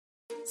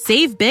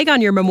Save big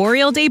on your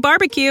Memorial Day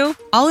barbecue,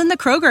 all in the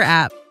Kroger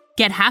app.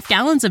 Get half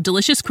gallons of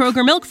delicious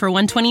Kroger milk for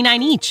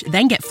 $1.29 each.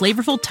 Then get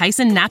flavorful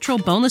Tyson natural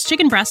boneless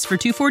chicken breasts for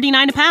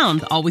 $2.49 a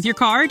pound, all with your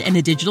card and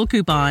a digital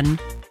coupon.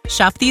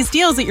 Shop these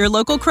deals at your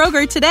local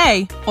Kroger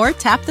today, or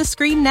tap the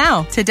screen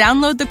now to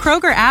download the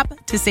Kroger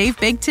app to save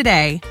big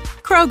today.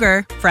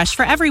 Kroger, fresh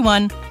for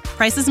everyone.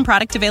 Prices and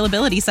product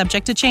availability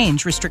subject to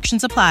change.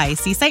 Restrictions apply.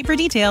 See site for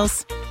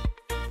details.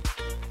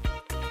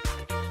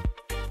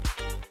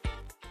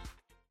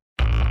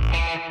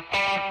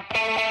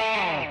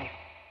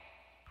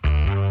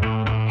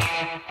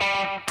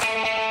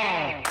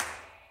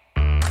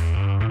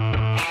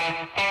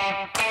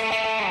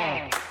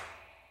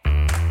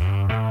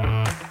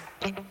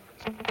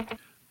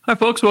 Hi,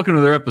 folks. Welcome to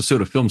another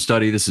episode of Film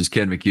Study. This is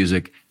Ken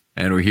McCusick,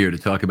 and we're here to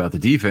talk about the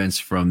defense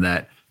from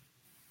that,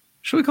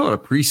 should we call it a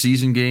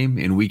preseason game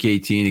in Week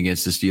 18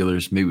 against the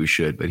Steelers? Maybe we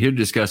should. But here to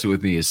discuss it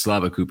with me is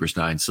Slava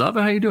Cooperstein.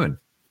 Slava, how you doing?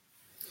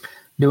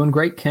 Doing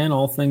great, Ken,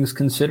 all things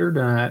considered.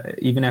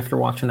 Even after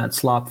watching that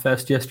slop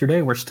fest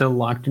yesterday, we're still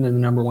locked into the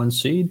number one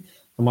seed.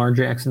 Lamar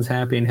Jackson's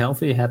happy and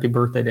healthy. Happy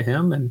birthday to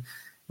him, and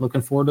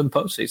looking forward to the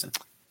postseason.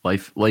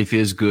 Life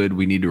is good.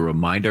 We need to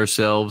remind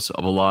ourselves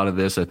of a lot of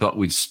this. I thought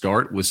we'd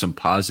start with some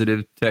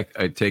positive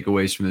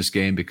takeaways from this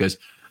game because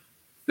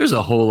there's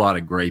a whole lot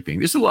of griping.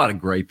 There's a lot of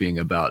griping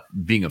about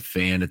being a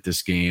fan at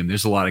this game.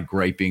 There's a lot of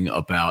griping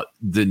about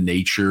the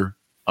nature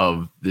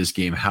of this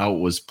game, how it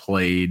was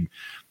played,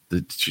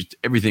 just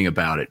everything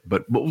about it.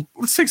 But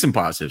let's take some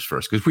positives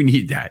first because we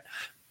need that.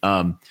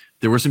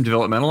 There were some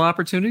developmental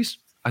opportunities,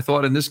 I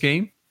thought, in this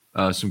game.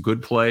 Some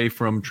good play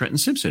from Trenton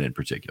Simpson in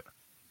particular.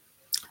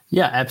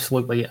 Yeah,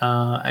 absolutely.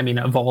 I mean,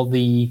 of all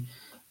the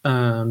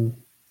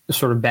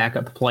sort of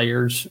backup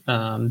players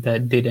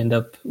that did end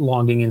up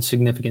logging in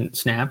significant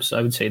snaps,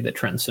 I would say that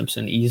Trent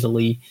Simpson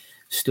easily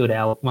stood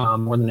out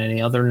more than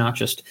any other, not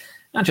just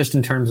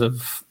in terms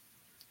of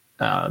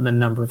the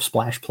number of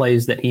splash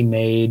plays that he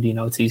made. You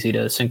know, it's easy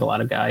to single out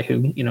a guy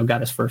who, you know,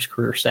 got his first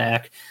career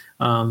sack,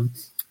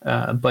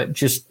 but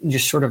just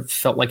sort of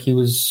felt like he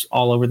was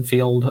all over the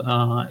field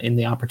in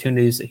the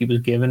opportunities that he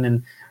was given,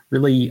 and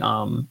really,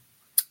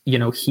 you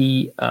know,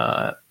 he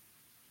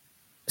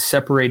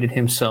separated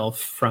himself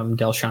from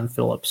Del'Shawn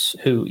Phillips,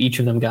 who each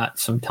of them got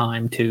some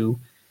time to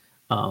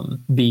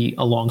be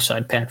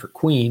alongside Patrick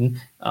Queen,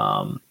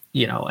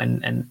 you know,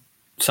 and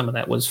some of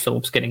that was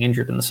Phillips getting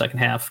injured in the second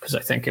half, because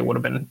I think it would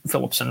have been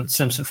Phillips and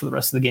Simpson for the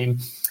rest of the game.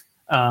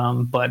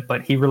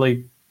 But he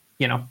really,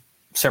 you know,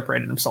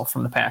 separated himself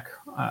from the pack,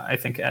 I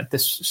think, at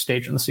this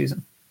stage in the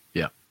season.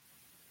 Yeah.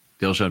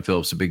 Del'Shawn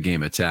Phillips, a big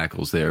game of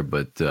tackles there,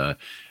 but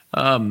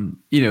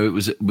you know,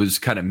 it was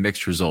kind of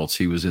mixed results.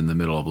 He was in the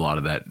middle of a lot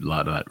of that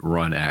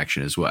run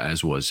action as well,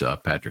 as was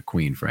Patrick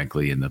Queen,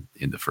 frankly, in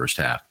the first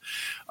half.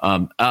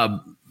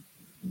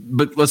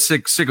 But let's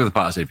stick with the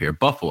positive here.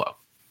 Buffalo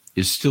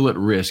is still at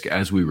risk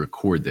as we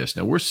record this.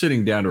 Now, we're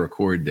sitting down to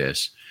record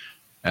this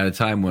at a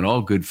time when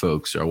all good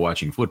folks are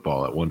watching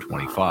football at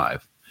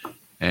 125.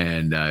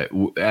 And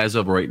as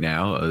of right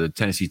now, the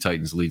Tennessee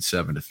Titans lead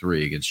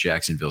 7-3 against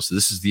Jacksonville. So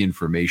this is the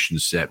information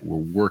set we're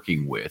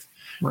working with.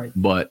 Right.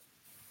 But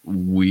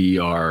we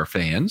are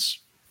fans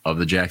of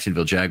the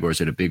Jacksonville Jaguars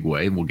in a big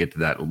way, and we'll get to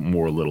that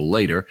more a little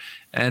later.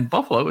 And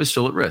Buffalo is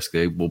still at risk.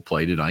 They will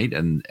play tonight,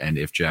 and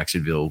if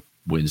Jacksonville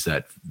wins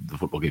the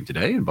football game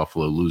today and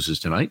Buffalo loses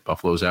tonight,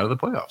 Buffalo's out of the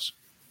playoffs.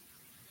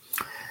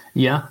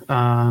 Yeah,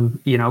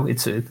 you know,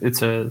 it's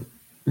a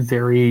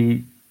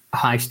very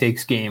high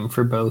stakes game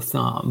for both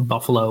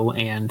Buffalo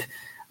and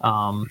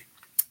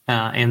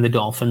the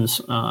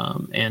Dolphins,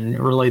 and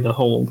really the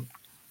whole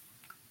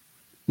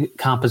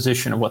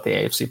composition of what the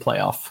AFC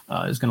playoff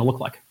is going to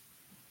look like.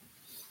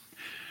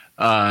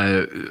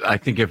 I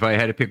think if I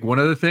had to pick one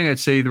other thing, I'd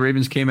say the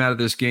Ravens came out of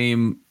this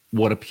game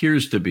what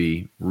appears to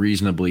be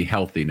reasonably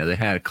healthy. Now, they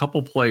had a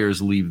couple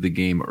players leave the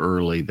game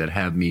early that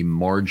have me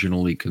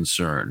marginally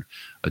concerned.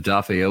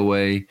 Odafe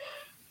Oweh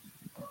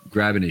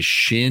grabbing his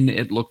shin,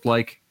 it looked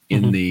like,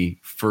 in the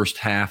first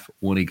half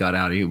when he got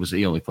out. He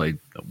only played,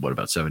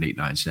 about 7, 8,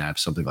 9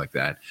 snaps, something like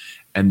that.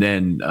 And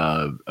then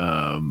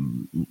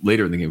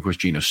later in the game, of course,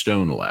 Geno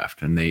Stone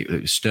left.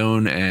 And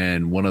Stone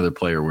and one other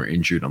player were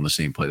injured on the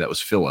same play. That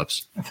was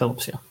Phillips.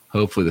 Phillips, yeah.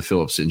 Hopefully the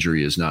Phillips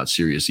injury is not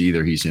serious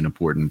either. He's an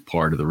important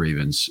part of the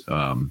Ravens. He's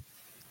an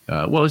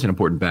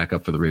important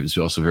backup for the Ravens.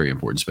 He's also a very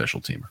important special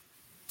teamer.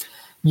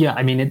 Yeah,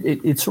 I mean,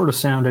 it sort of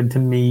sounded to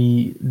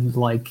me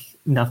like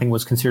nothing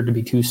was considered to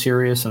be too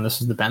serious, and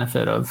this is the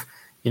benefit of,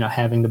 you know,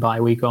 having the bye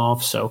week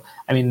off. So,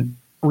 I mean,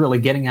 really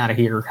getting out of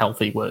here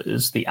healthy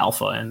was the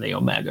alpha and the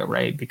omega,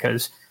 right?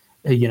 Because,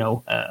 we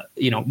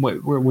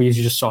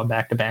just saw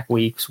back-to-back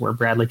weeks where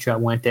Bradley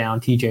Chubb went down,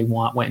 TJ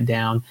Watt went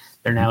down.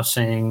 They're now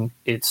saying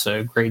it's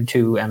a grade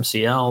 2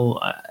 MCL.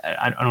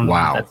 I don't know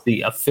if that's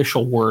the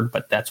official word,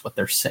 but that's what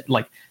they're saying.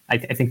 Like, I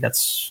think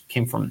that's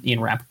came from Ian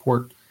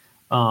Rappaport.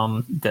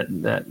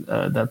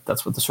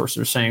 That's what the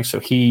sources are saying. So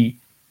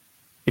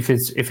if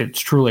it's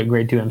truly a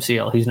grade 2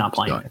 MCL, he's not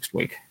playing next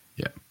week.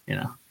 Yeah. You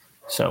know,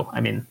 so,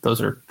 I mean,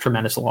 those are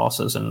tremendous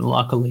losses. And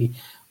luckily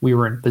we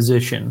were in a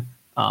position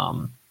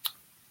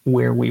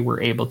where we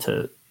were able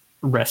to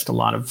rest a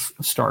lot of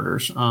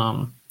starters,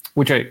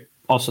 which I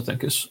also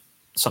think is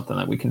something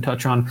that we can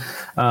touch on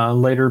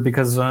later,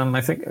 because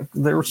I think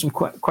there were some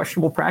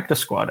questionable practice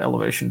squad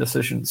elevation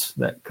decisions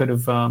that could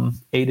have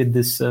aided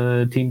this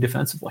team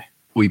defensively.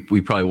 We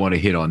probably want to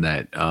hit on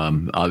that.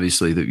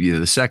 Obviously,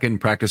 the second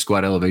practice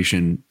squad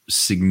elevation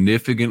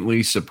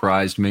significantly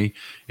surprised me.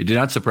 It did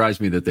not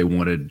surprise me that they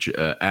wanted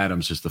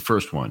Adams as the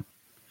first one,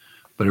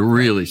 but it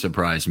really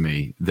surprised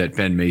me that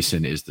Ben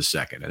Mason is the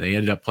second. And they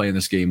ended up playing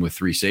this game with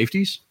 3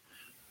 safeties.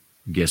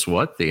 Guess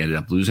what? They ended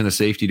up losing a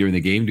safety during the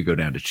game to go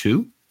down to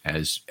 2,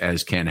 as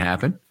can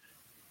happen.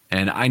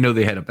 And I know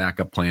they had a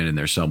backup plan in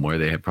there somewhere.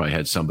 They had probably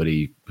had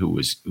somebody who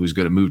was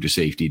going to move to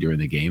safety during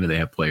the game, and they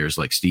have players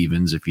like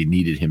Stevens if you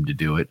needed him to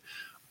do it,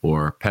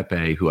 or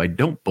Pepe, who I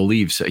don't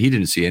believe he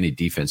didn't see any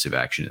defensive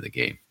action in the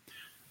game,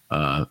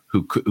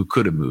 who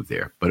could have moved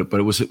there. But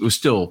it was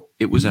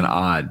an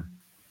odd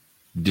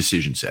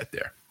decision set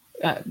there.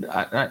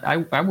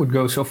 I would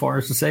go so far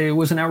as to say it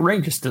was an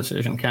outrageous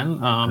decision, Ken.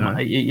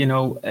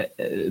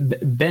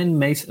 Ben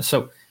Mason.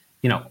 So,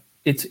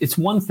 it's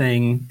one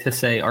thing to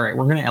say, all right,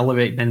 we're going to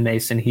elevate Ben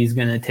Mason. He's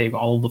going to take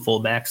all of the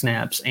fullback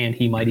snaps, and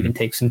he might even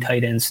take some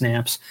tight end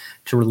snaps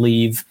to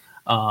relieve,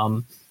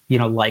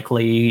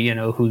 likely,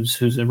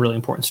 who's a really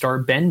important star.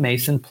 Ben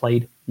Mason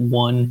played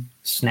 1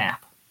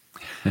 snap,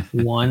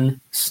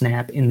 1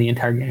 snap in the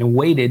entire game.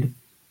 Waited,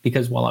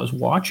 because while I was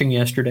watching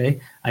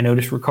yesterday, I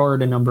noticed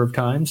Ricard a number of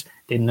times,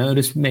 didn't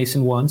notice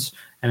Mason once.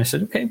 And I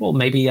said, okay, well,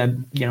 maybe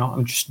I'm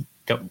just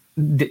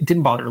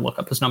didn't bother to look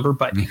up his number,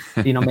 but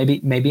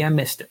maybe I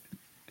missed it.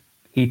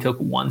 He took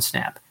 1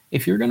 snap.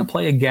 If you're going to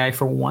play a guy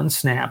for 1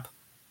 snap,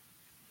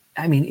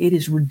 I mean, it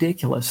is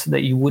ridiculous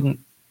that you wouldn't,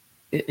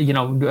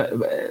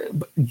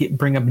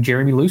 bring up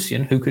Jeremy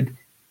Lucien, who could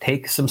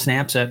take some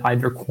snaps at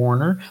either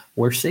corner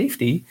or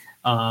safety,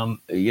 to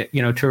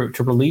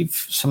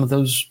relieve some of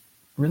those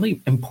really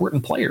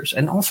important players.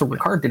 And also,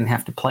 Ricard didn't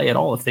have to play at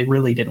all if they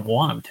really didn't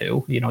want him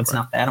to. It's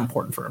not that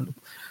important for him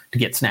to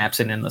get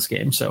snaps in this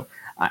game. So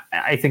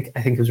I think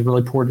it was a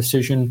really poor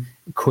decision.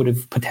 Could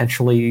have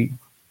potentially,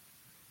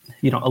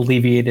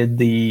 alleviated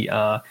the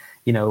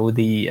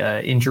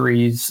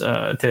injuries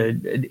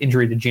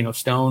injury to Geno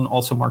Stone.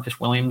 Also, Marcus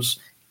Williams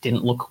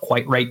didn't look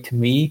quite right to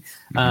me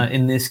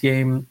in this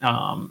game,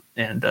 so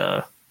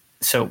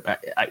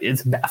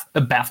it's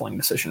a baffling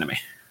decision to me.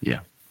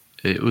 Yeah,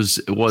 it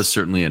was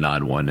certainly an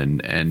odd one,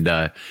 and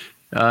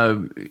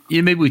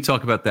maybe we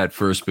talk about that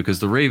first, because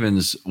the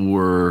Ravens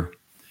were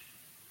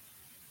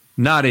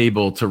not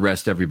able to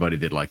rest everybody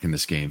they'd like in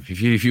this game. If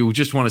you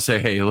just want to say,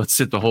 hey, let's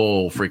sit the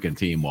whole freaking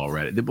team while we're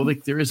at it, well,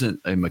 there isn't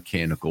a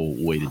mechanical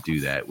way to do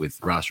that with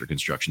roster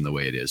construction the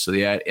way it is. So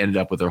they ended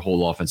up with their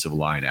whole offensive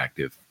line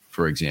active,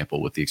 for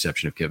example, with the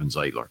exception of Kevin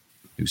Zeitler,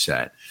 who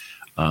sat.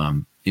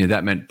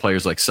 That meant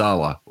players like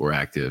Salah were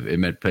active. It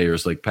meant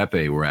players like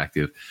Pepe were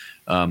active.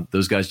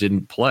 Those guys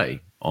didn't play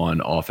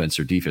on offense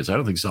or defense. I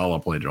don't think Salah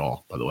played at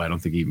all, by the way. I don't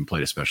think he even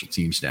played a special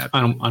team snap.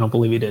 I don't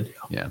believe he did.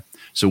 Yeah.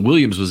 So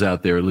Williams was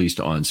out there at least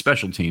on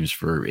special teams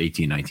for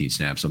 18, 19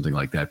 snaps, something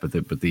like that. But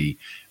he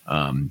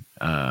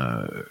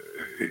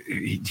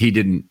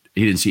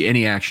didn't see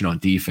any action on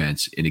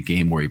defense in a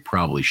game where he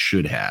probably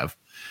should have.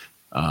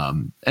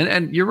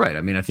 And you're right.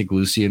 I mean, I think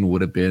Lucien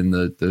would have been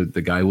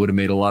the guy who would have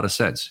made a lot of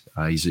sense.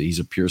 He's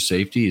a pure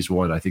safety. He's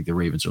one I think the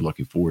Ravens are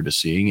looking forward to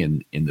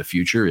seeing in the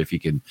future. If he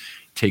can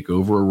take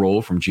over a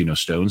role from Geno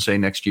Stone, say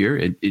next year,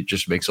 it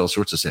just makes all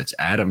sorts of sense.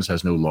 Adams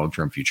has no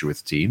long-term future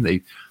with the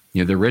team.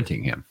 They're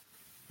renting him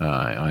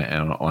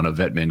on a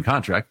vet min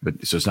contract,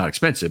 so it's not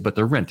expensive, but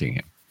they're renting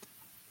him.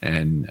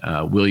 And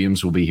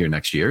Williams will be here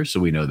next year, so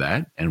we know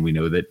that. And we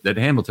know that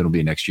Hamilton will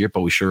be next year, but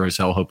we sure as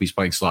hell hope he's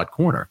playing slot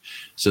corner.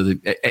 So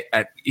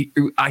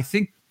I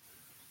think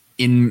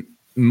in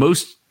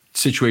most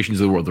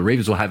situations of the world, the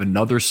Ravens will have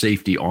another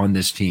safety on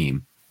this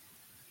team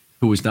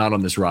who was not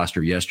on this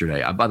roster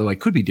yesterday. By the way, it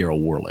could be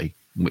Daryl Worley,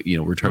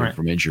 returning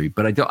from injury.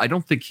 But I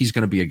don't think he's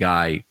going to be a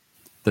guy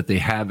that they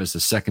have as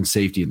the second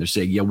safety, and they're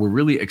saying, yeah, we're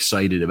really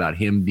excited about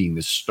him being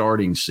the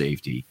starting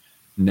safety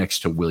next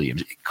to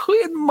Williams.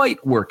 It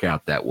might work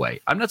out that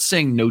way. I'm not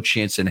saying no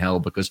chance in hell,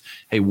 because,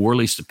 hey,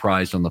 Worley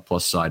surprised on the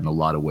plus side in a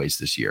lot of ways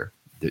this year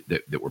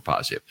that were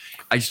positive.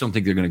 I just don't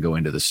think they're going to go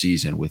into the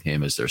season with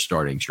him as their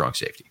starting strong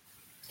safety.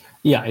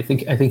 Yeah, I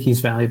think he's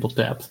valuable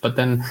depth, but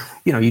then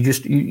you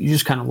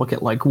just kind of look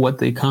at like what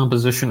the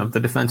composition of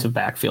the defensive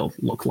backfield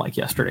looked like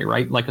yesterday,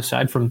 right? Like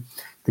aside from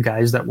the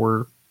guys that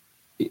were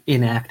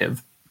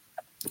inactive,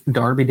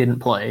 Darby didn't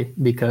play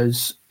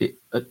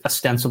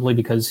ostensibly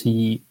because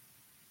he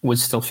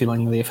was still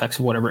feeling the effects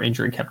of whatever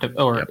injury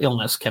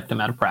illness kept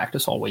him out of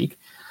practice all week.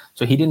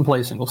 So he didn't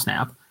play a single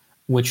snap,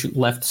 which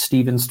left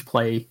Stevens to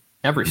play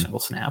every single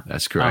snap.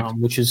 That's correct.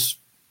 Which is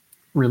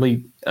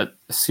really a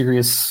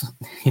serious,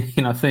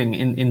 thing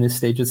in this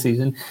stage of the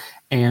season.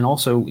 And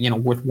also,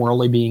 with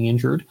Worley being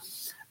injured,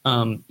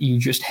 you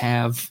just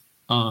have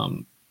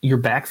your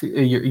back,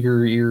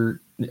 your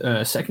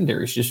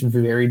secondary is just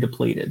very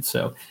depleted.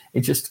 So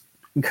it just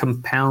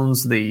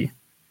compounds the,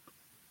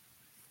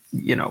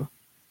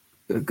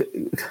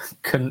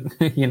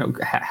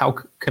 how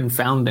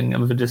confounding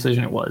of a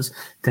decision it was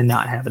to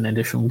not have an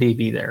additional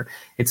DB there.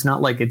 It's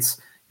not like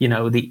it's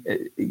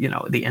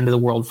the end of the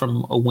world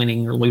from a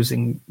winning or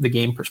losing the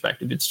game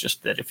perspective. It's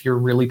just that if you're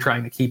really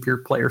trying to keep your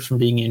players from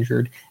being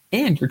injured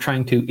and you're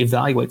trying to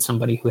evaluate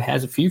somebody who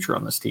has a future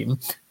on this team,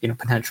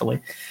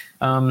 potentially,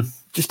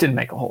 just didn't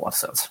make a whole lot of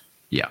sense.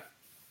 Yeah.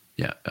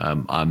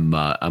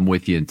 I'm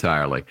with you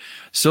entirely.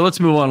 So let's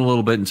move on a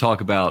little bit and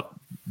talk about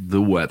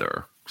the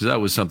weather, because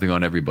that was something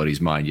on everybody's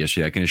mind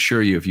yesterday. I can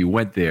assure you, if you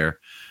went there,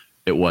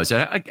 it was.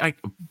 I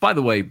by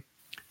the way,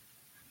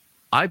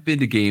 I've been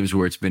to games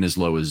where it's been as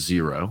low as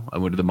 0. I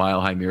went to the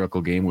Mile High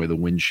Miracle game where the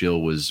wind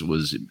chill was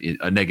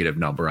a negative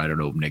number. I don't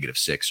know,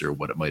 -6 or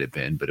what it might have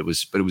been, but it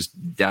was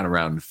down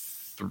around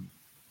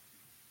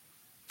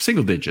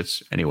single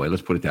digits. Anyway,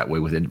 let's put it that way,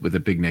 with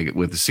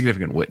a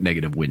significant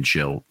negative wind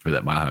chill for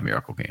that Mile High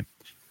Miracle game.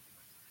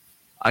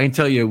 I can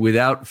tell you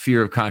without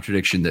fear of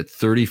contradiction that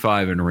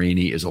 35 and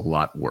rainy is a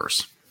lot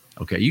worse.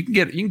 Okay, you can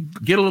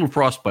get a little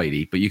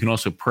frostbitey, but you can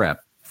also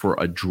prep for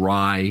a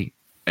dry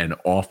and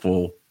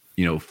awful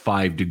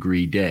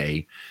 5-degree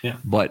day. Yeah.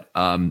 But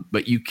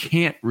you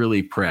can't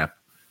really prep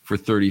for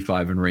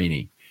 35 and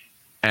rainy.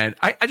 And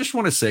I just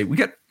want to say we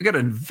got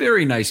a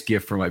very nice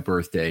gift for my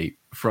birthday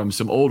from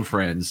some old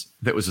friends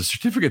that was a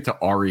certificate to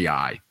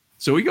REI.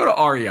 So we go to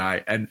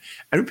REI and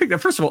we picked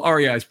up, first of all,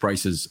 REI's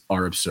prices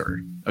are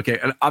absurd. Okay.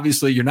 And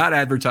obviously you're not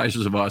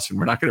advertisers of us and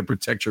we're not going to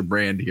protect your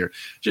brand here.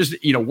 Just,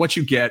 what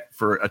you get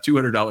for a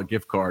 $200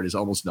 gift card is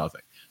almost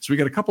nothing. So we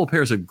got a couple of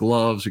pairs of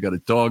gloves, we got a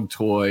dog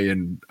toy,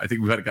 and I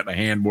think we've gotten a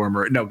hand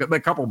warmer. No, got a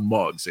couple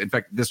mugs. In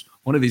fact,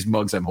 one of these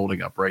mugs I'm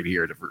holding up right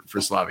here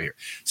for Slava here.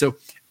 So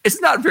it's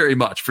not very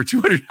much for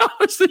 $200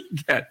 that you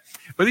get.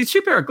 But these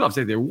cheap pair of gloves,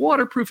 they're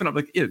waterproof. And I'm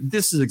like,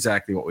 this is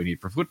exactly what we need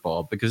for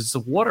football, because it's a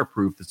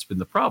waterproof that's been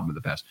the problem in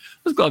the past.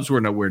 Those gloves were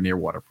nowhere near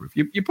waterproof.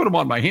 You put them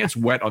on, my hand's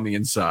wet on the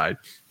inside.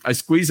 I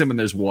squeeze them and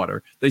there's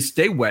water. They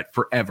stay wet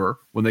forever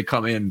when they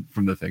come in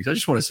from the things. I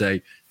just want to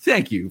say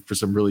thank you for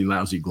some really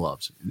lousy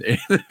gloves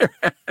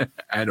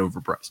and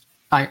overpriced.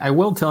 I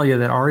will tell you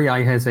that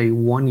REI has a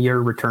 1-year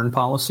return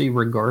policy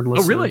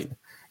regardless. Oh, really?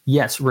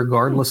 Yes,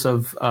 regardless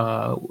of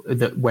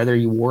whether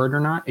you wore it or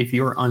not. If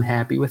you're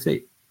unhappy with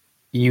it,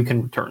 you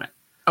can return it.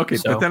 Okay,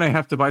 but then I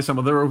have to buy some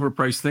other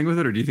overpriced thing with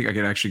it, or do you think I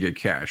can actually get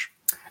cash?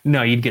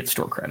 No, you'd get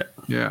store credit.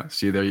 Yeah,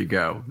 see, there you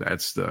go.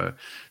 That's the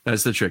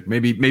trick.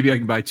 Maybe I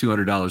can buy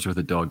 $200 worth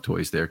of dog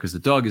toys there, because the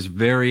dog is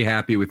very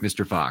happy with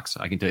Mr. Fox.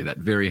 I can tell you that.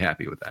 Very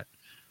happy with that.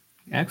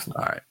 Excellent.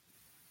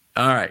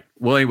 All right.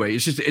 Well, anyway,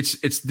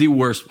 it's the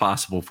worst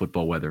possible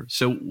football weather.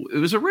 So it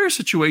was a rare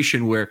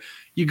situation where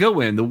you go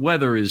in, the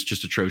weather is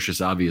just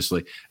atrocious,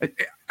 obviously. A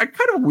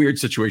kind of weird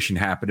situation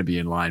happened to be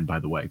in line, by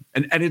the way.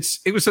 And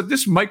it was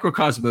this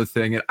microcosm of the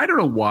thing. And I don't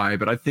know why,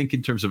 but I think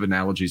in terms of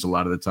analogies a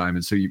lot of the time.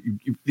 And so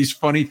these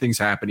funny things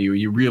happen to you, and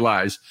you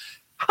realize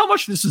how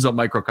much this is a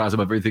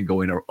microcosm of everything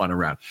going on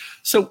around.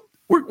 So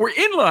we're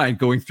in line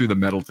going through the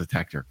metal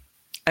detector.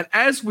 And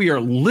as we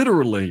are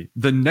literally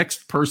the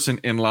next person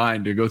in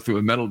line to go through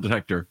a metal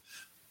detector,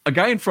 a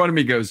guy in front of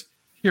me goes,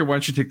 "Here, why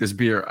don't you take this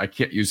beer? I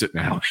can't use it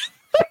now."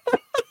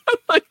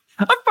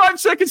 I'm 5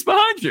 seconds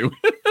behind you.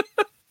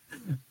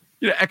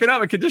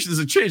 Economic conditions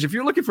have changed. If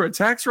you're looking for a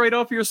tax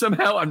write-off here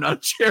somehow, I'm not a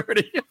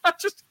charity.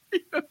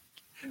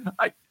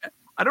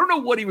 I don't know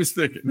what he was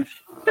thinking.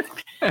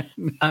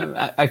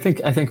 I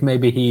think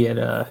maybe he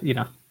had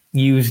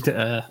used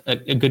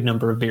a good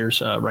number of beers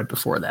right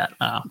before that.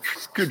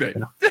 Good day.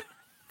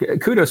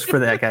 Kudos for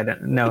that guy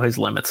to know his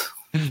limits.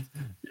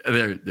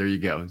 There you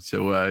go.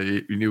 So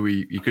you knew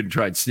you couldn't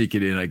try and sneak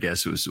it in. I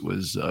guess was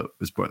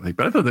part of the thing.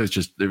 But I thought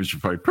there was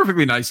probably a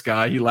perfectly nice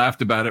guy. He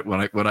laughed about it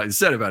when I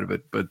said about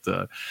it, but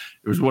it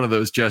was one of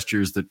those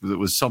gestures that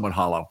was somewhat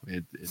hollow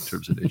in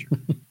terms of nature.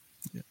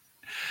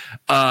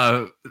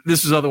 Yeah.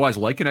 This is otherwise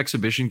like an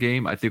exhibition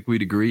game. I think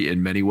we'd agree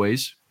in many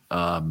ways.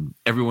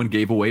 Everyone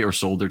gave away or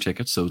sold their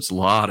tickets, so it's a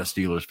lot of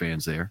Steelers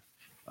fans there.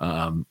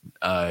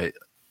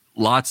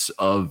 Lots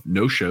of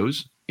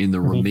no-shows in the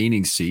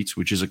remaining seats,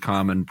 which is a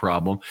common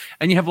problem.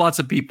 And you have lots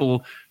of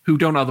people who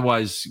don't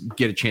otherwise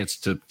get a chance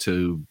to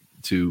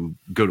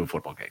go to a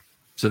football game.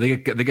 So they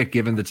get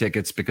given the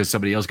tickets because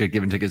somebody else got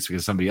given tickets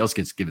because somebody else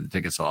gets given the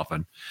tickets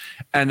often.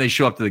 And they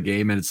show up to the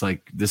game and it's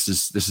like, this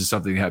is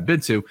something they have been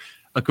to.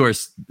 Of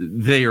course,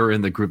 they are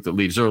in the group that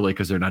leaves early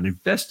because they're not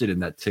invested in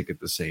that ticket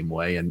the same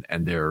way. And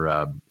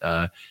they're,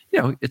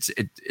 it's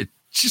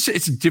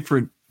a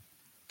different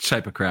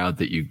type of crowd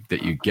that you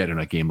get in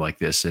a game like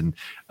this, and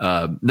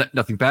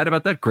nothing bad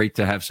about that. Great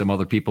to have some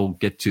other people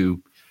get to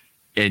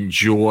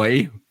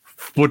enjoy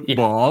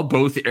football,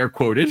 both air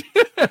quoted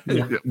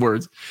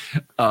words,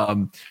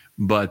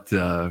 but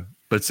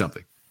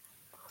something.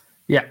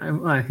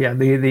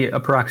 The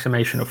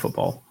approximation of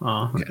football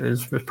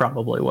is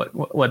probably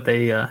what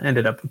they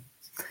ended up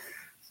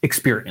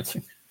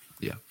experiencing.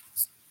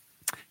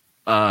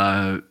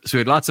 So we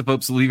had lots of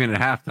folks leaving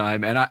at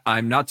halftime, and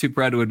I'm not too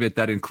proud to admit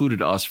that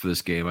included us for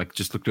this game. I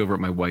just looked over at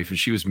my wife, and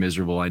she was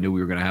miserable. I knew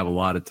we were going to have a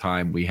lot of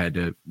time we had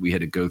to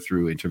go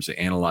through in terms of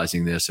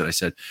analyzing this, and I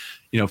said,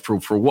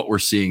 for what we're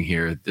seeing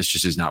here, this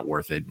just is not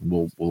worth it.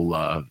 We'll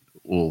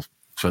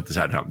sort this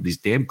out. These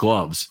damn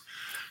gloves,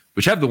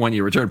 which have the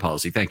 1-year return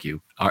policy, thank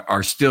you,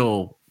 are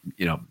still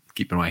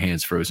keeping my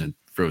hands frozen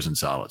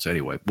solid. So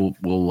anyway,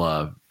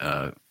 we'll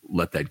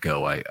let that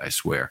go. I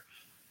swear.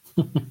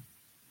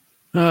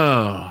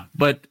 Oh,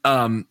 but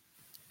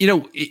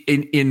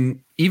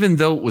in even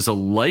though it was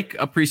like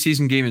a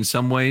preseason game in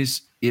some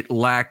ways, it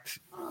lacked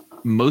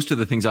most of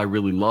the things I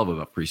really love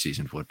about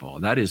preseason football,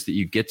 and that is that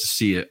you get to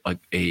see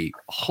a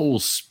whole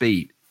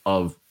spate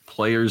of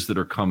players that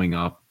are coming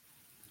up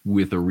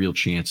with a real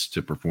chance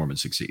to perform and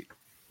succeed.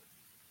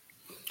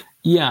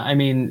 Yeah, I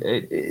mean,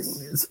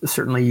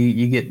 certainly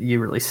you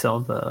really sell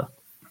the.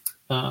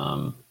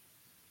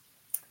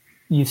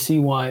 You see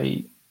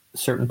why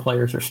certain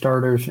players are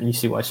starters, and you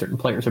see why certain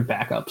players are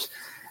backups.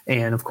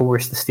 And of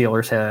course, the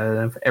Steelers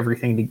have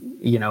everything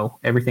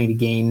to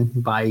gain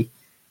by,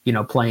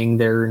 playing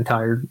their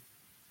entire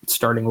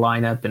starting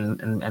lineup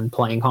and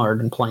playing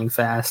hard and playing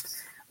fast.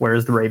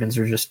 Whereas the Ravens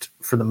are just,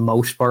 for the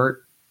most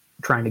part,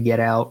 trying to get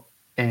out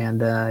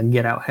and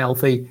get out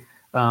healthy.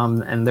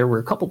 And there were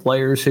a couple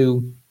players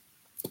who,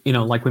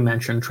 like we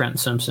mentioned, Trent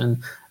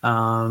Simpson,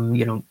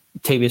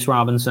 Tavius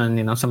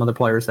Robinson, some other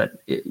players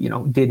that,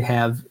 did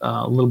have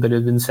a little bit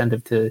of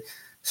incentive to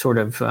sort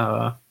of,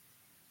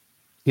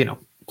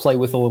 play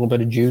with a little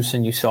bit of juice.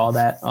 And you saw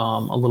that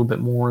a little bit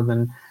more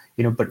than,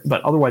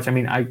 but otherwise, I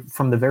mean,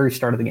 from the very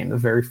start of the game, the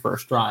very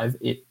first drive,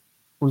 it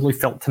really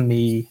felt to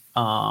me,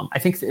 I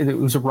think it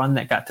was a run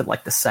that got to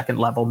like the second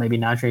level, maybe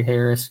Najee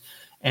Harris.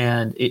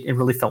 And it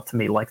really felt to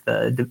me like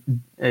the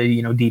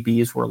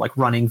DBs were like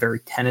running very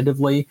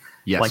tentatively,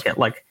 yes,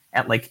 like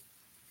at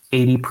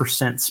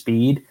 80%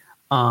 speed.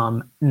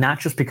 Not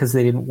just because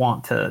they didn't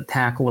want to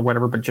tackle or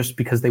whatever, but just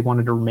because they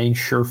wanted to remain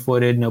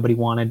sure-footed. Nobody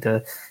wanted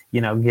to,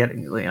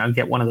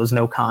 get one of those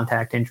no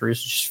contact injuries.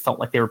 It just felt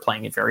like they were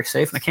playing it very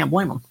safe, and I can't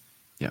blame them.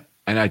 Yeah,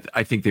 and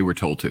I think they were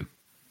told to.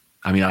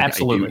 I mean,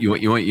 absolutely.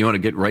 You want to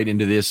get right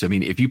into this. I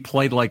mean, if you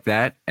played like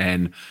that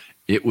and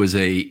it was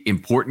a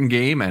important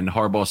game and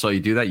Harbaugh saw you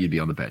do that, you'd be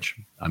on the bench.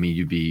 I mean,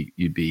 you'd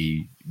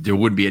be. There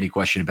wouldn't be any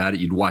question about it.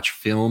 You'd watch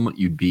film.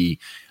 You'd be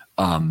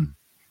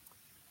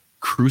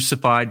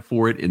crucified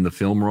for it in the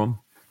film room,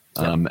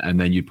 and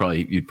then you'd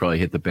probably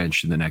hit the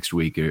bench in the next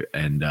week,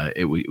 and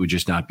it would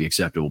just not be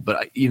acceptable.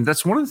 But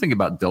that's one of the things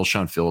about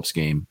Del'Shawn Phillips'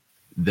 game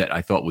that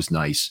I thought was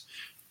nice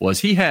was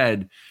he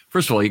had,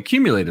 first of all, he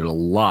accumulated a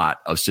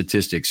lot of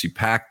statistics. He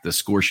packed the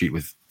score sheet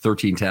with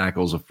 13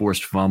 tackles, a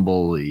forced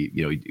fumble,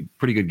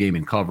 pretty good game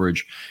in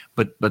coverage,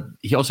 but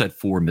he also had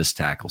 4 missed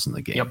tackles in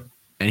the game. Yep.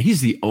 And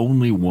he's the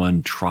only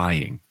one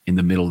trying in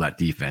the middle of that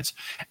defense.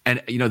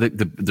 And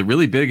the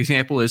really big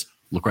example is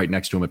look right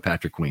next to him at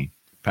Patrick Queen.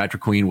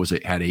 Patrick Queen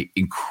had a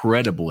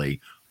incredibly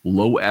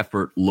low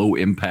effort, low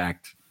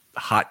impact,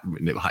 hot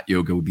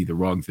yoga would be the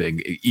wrong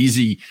thing,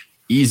 easy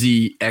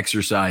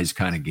exercise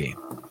kind of game.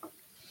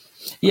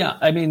 Yeah,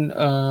 I mean,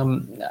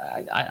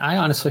 I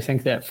honestly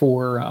think that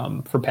for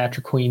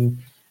Patrick Queen,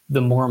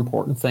 the more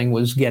important thing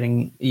was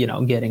getting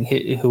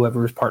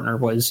whoever his partner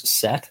was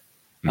set,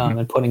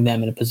 and putting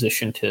them in a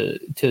position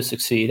to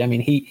succeed. I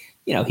mean, he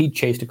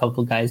chased a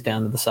couple of guys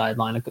down to the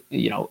sideline,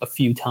 a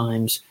few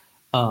times,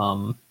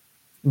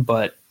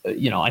 but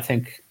I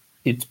think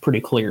it's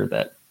pretty clear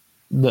that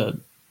the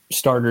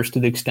starters,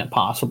 to the extent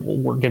possible,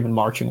 were given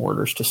marching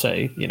orders to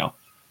say,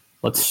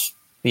 let's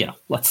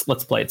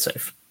play it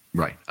safe.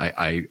 Right.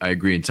 I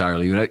agree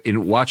entirely.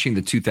 In watching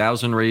the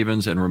 2000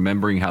 Ravens and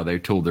remembering how they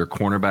told their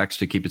cornerbacks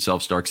to keep it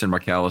self, Starks and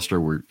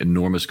McAllister were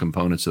enormous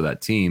components of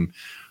that team.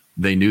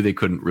 They knew they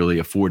couldn't really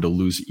afford to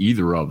lose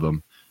either of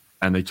them.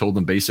 And they told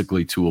them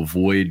basically to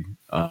avoid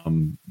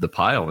the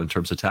pile in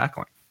terms of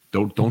tackling.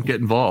 Don't get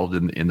involved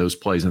in those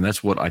plays. And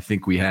that's what I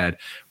think we had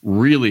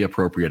really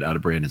appropriate out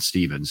of Brandon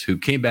Stephens, who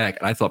came back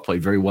and I thought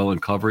played very well in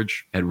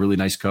coverage, had really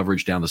nice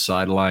coverage down the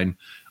sideline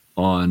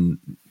on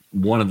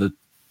one of the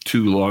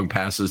 2 long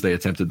passes they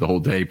attempted the whole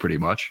day, pretty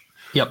much.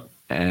 Yep.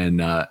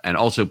 And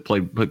also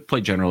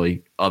played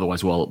generally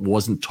otherwise well. It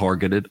wasn't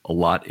targeted a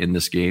lot in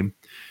this game.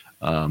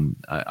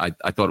 I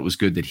thought it was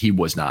good that he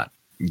was not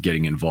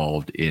getting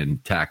involved in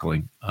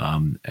tackling.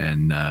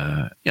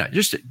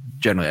 Just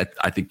generally,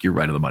 I think you're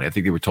right on the money. I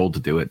think they were told to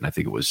do it, and I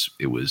think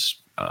it was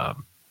a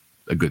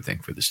good thing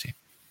for this team.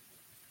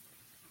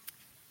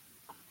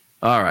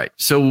 All right.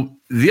 So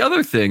the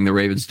other thing the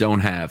Ravens don't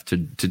have to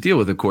deal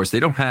with, of course, they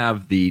don't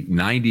have the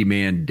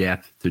 90-man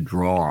depth to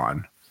draw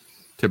on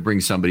to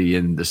bring somebody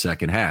in the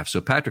second half.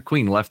 So Patrick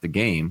Queen left the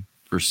game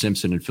for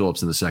Simpson and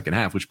Phillips in the second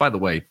half, which, by the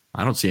way,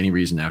 I don't see any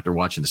reason after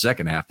watching the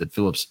second half that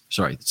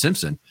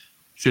Simpson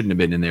shouldn't have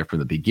been in there from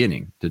the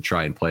beginning to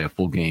try and play a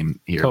full game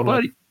here.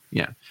 Totally.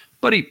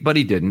 But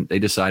he didn't. They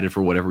decided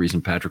for whatever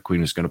reason Patrick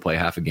Queen was going to play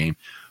half a game.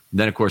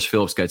 Then, of course,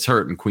 Phillips gets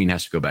hurt and Queen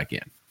has to go back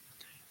in.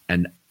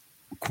 And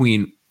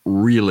Queen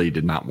really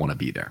did not want to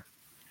be there.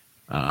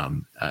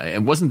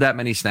 And wasn't that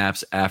many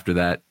snaps after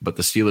that, but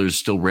the Steelers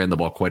still ran the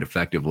ball quite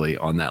effectively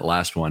on that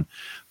last one.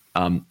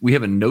 We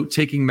have a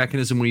note-taking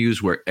mechanism we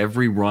use where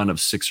every run of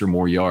 6 or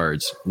more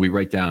yards, we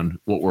write down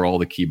what were all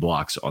the key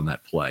blocks on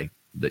that play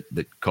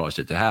that caused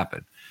it to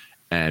happen.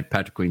 And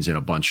Patrick Queen's in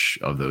a bunch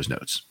of those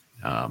notes.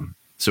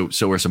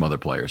 So are some other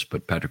players,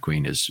 but Patrick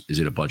Queen is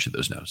in a bunch of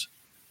those notes.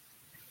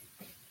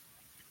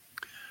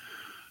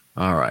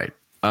 All right.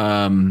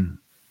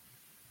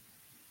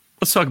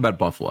 Let's talk about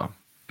Buffalo.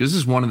 This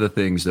is one of the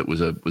things that was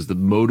the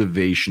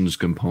motivations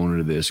component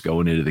of this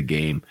going into the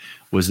game,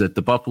 was that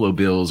the Buffalo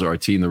Bills are a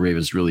team the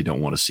Ravens really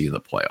don't want to see in the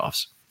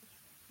playoffs.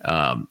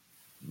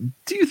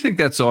 Do you think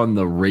that's on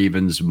the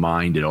Ravens'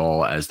 mind at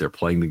all as they're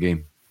playing the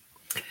game?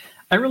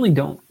 I really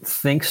don't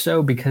think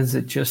so, because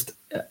it just,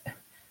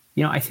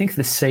 I think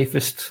the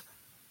safest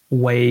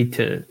way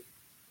to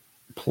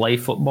play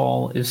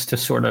football is to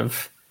sort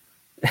of,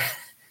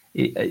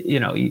 you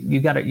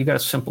got to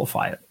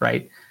simplify it,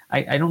 right?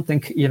 I don't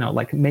think,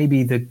 like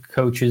maybe the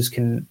coaches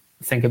can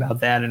think about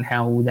that and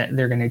how that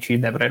they're going to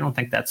achieve that, but I don't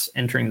think that's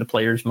entering the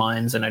players'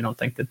 minds, and I don't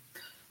think that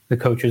the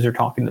coaches are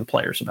talking to the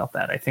players about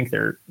that. I think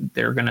they're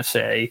going to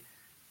say,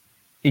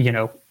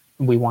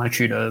 we want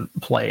you to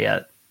play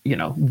at,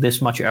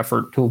 this much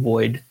effort to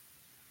avoid,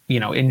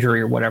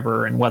 injury or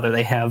whatever, and whether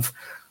they have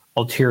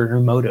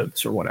ulterior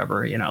motives or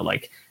whatever,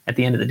 like at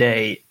the end of the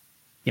day,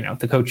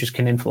 the coaches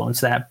can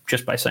influence that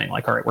just by saying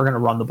like, all right, we're going to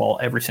run the ball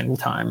every single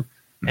time.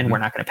 And we're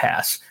not going to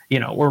pass,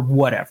 or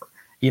whatever,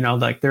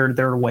 like there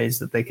are ways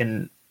that they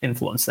can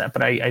influence that.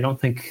 But I don't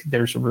think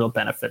there's a real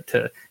benefit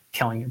to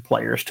telling your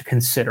players to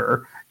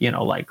consider,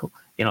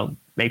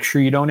 make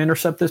sure you don't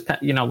intercept this,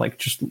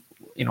 just,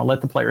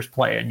 let the players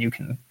play and you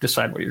can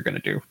decide what you're going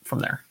to do from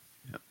there.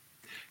 Yeah.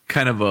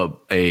 Kind of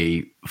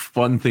a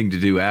fun thing to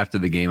do after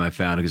the game, I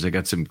found, because I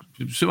got some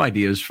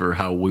ideas for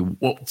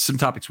some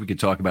topics we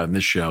could talk about in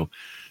this show,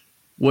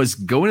 was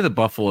going to the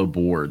Buffalo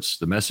boards,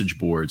 the message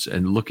boards,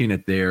 and looking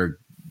at their,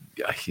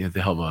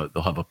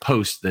 they'll have a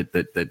post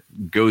that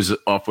goes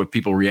off with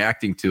people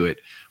reacting to it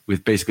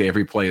with basically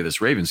every play of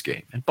this Ravens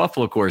game. And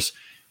Buffalo, of course,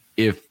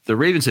 if the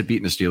Ravens had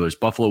beaten the Steelers,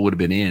 Buffalo would have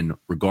been in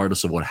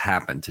regardless of what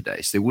happened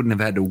today. So they wouldn't have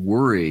had to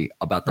worry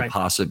about the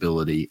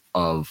possibility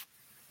of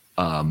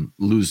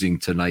losing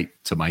tonight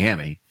to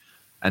Miami.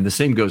 And the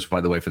same goes,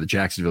 by the way, for the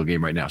Jacksonville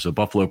game right now. So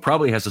Buffalo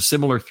probably has a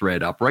similar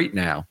thread up right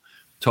now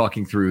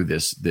talking through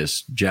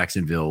this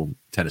Jacksonville,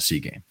 Tennessee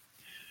game.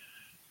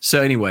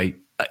 So anyway,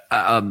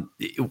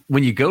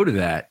 when you go to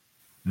that,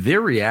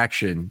 their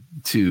reaction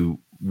to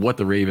what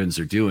the Ravens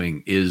are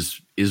doing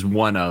is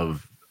one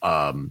of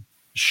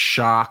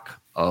shock,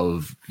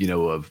 that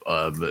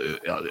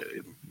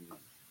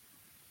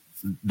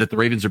the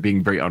Ravens are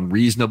being very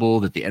unreasonable,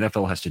 that the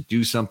NFL has to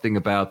do something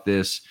about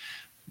this.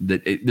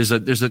 There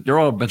are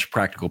all a bunch of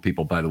practical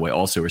people, by the way,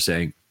 also are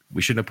saying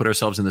we shouldn't have put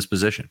ourselves in this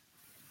position.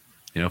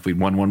 If we'd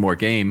won one more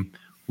game,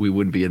 we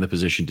wouldn't be in the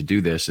position to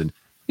do this. And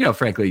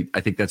frankly,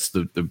 I think that's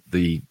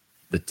the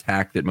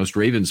tack that most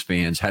Ravens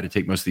fans had to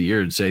take most of the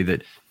year and say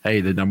that, hey,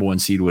 the number 1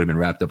 seed would have been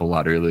wrapped up a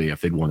lot earlier if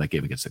they'd won that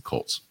game against the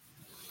Colts.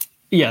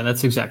 Yeah,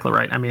 that's exactly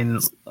right. I mean,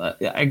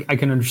 I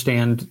can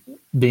understand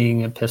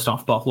being a pissed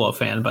off Buffalo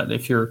fan, but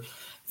if you're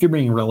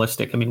being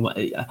realistic, I mean,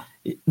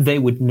 they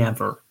would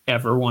never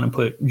ever want to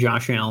put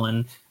Josh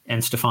Allen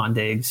and Stephon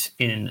Diggs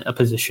in a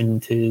position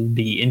to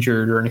be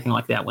injured or anything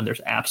like that when there's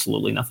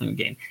absolutely nothing to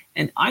gain.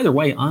 And either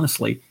way,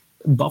 honestly,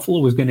 Buffalo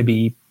was going to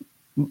be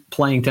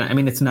playing tonight. I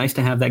mean, it's nice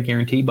to have that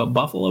guarantee, but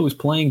Buffalo is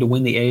playing to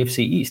win the AFC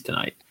East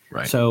tonight.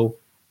 Right. So,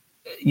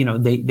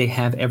 they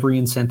have every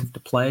incentive to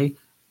play.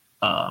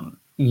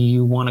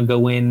 You want to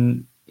go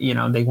in,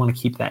 they want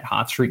to keep that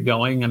hot streak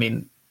going. I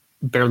mean,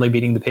 barely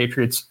beating the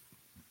Patriots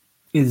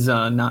is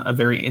not a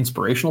very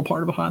inspirational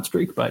part of a hot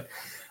streak, but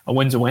a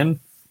win's a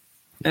win.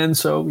 And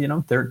so,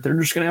 they're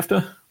just going to have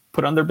to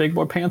put on their big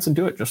boy pants and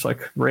do it, just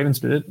like Ravens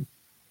did it,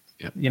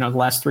 the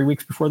last 3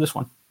 weeks before this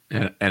one.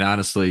 And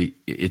honestly,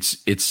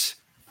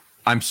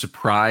 I'm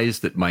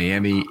surprised that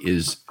Miami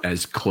is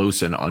as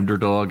close an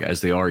underdog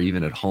as they are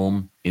even at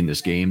home in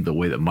this game, the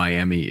way that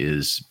Miami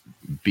is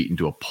beaten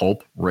to a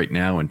pulp right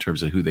now in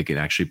terms of who they can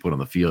actually put on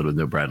the field with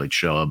no Bradley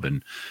Chubb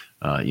and,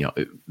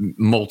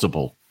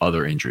 multiple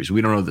other injuries. We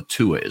don't know that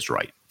Tua is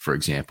right, for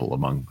example,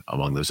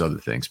 among those other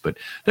things, but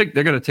they're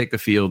going to take the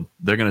field.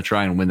 They're going to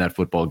try and win that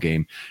football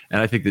game.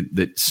 And I think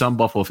that some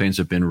Buffalo fans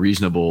have been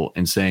reasonable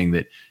in saying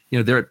that,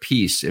 they're at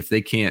peace. If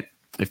they can't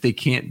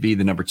be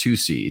the number 2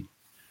 seed,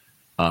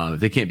 if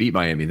they can't beat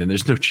Miami, then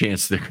there's no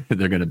chance they're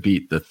going to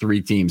beat the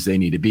 3 teams they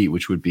need to beat,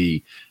 which would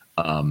be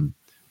as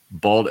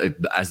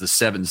the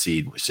 7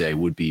 seed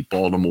would be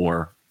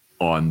Baltimore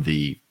on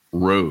the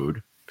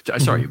road.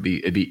 Sorry,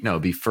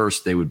 it'd be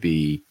first. They would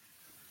be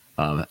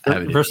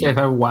first. They have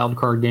a wild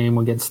card game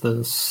against the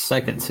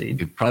 2nd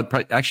seed.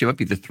 Actually, it might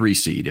be the 3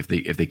 seed if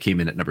they came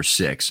in at number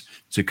 6.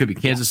 So it could be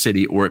Kansas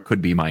City or it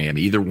could be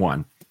Miami, either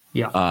one.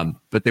 Yeah.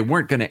 But they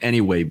weren't going to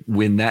anyway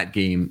win that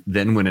game,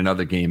 then win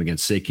another game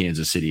against, say,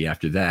 Kansas City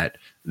after that,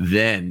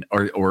 then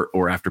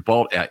or after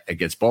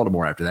against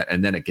Baltimore after that,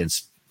 and then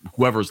against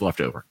whoever's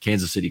left over,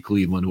 Kansas City,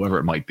 Cleveland, whoever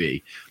it might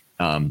be,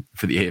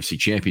 for the AFC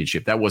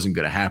Championship. That wasn't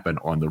going to happen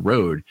on the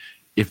road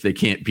if they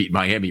can't beat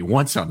Miami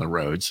once on the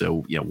road.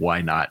 So,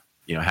 why not,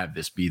 have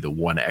this be the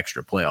one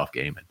extra playoff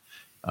game?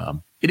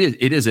 And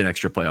it is an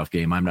extra playoff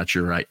game. I'm not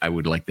sure I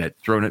would like that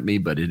thrown at me,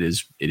 but it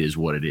is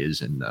what it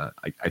is. And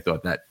I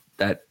thought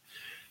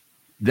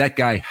that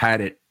guy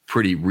had it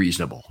pretty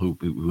reasonable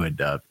who had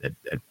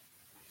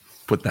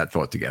put that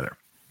thought together.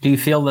 Do you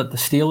feel that the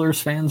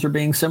Steelers fans are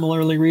being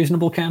similarly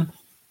reasonable, Ken?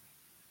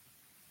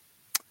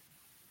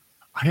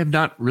 I have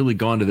not really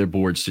gone to their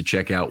boards to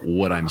check out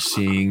what I'm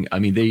seeing. I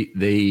mean,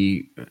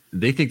 they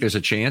think there's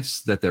a chance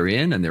that they're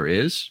in, and there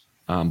is,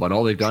 but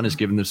all they've done is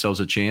given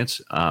themselves a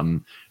chance. I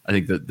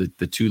think that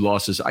the two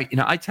losses. I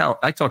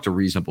talk to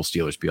reasonable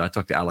Steelers people. I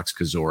talk to Alex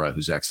Kozora,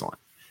 who's excellent,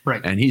 right,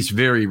 and he's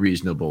very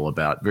reasonable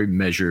very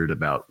measured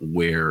about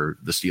where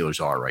the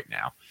Steelers are right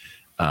now.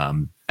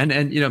 And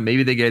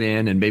maybe they get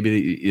in, and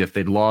maybe if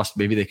they'd lost,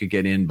 maybe they could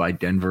get in by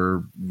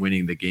Denver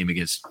winning the game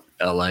against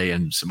LA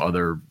and some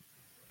other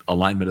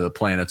alignment of the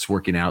planets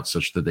working out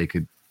such that they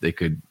could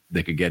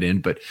get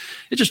in. But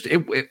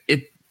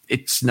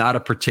it's not a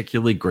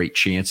particularly great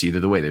chance either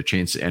the way. Their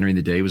chance entering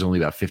the day was only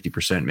about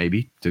 50%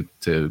 maybe to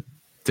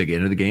get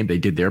into the game. They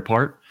did their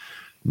part.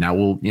 Now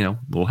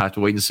we'll have to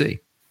wait and see.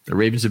 The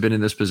Ravens have been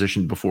in this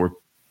position before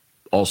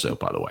also,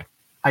 by the way.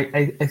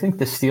 I think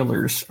the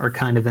Steelers are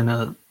kind of in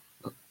a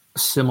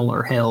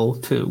similar hell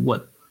to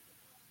what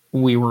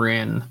we were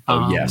in.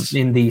 Yes.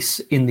 In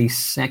the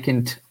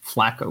second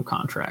Flacco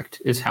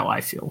contract is how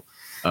I feel.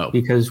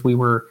 Because we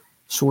were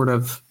sort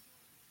of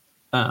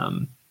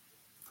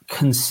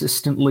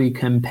consistently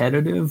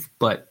competitive,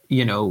 but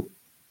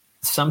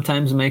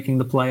sometimes making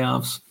the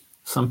playoffs,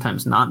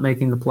 sometimes not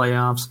making the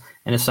playoffs.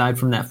 And aside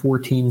from that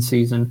 14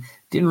 season,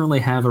 didn't really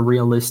have a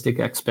realistic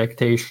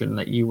expectation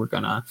that you were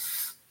going to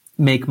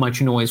make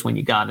much noise when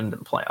you got into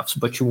the playoffs,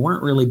 but you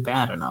weren't really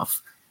bad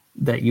enough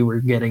that you were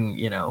getting,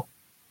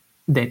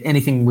 that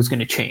anything was going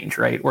to change,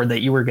 right? Or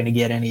that you were going to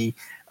get any,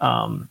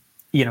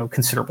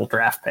 considerable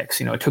draft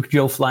picks. It took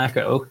Joe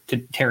Flacco to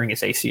tearing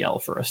his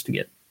ACL for us to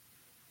get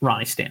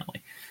Ronnie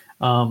Stanley.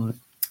 And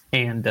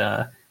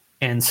I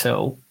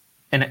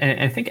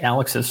think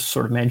Alex has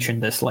sort of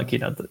mentioned this, like,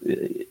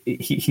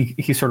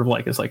 he sort of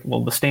like is like,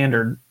 well, the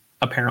standard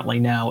apparently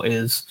now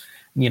is,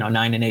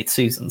 9 and 8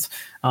 seasons.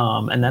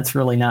 And that's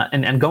really not,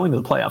 and going to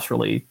the playoffs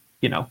really,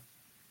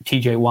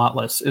 TJ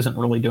Wattless isn't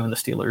really doing the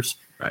Steelers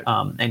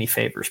any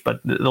favors,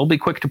 but they'll be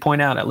quick to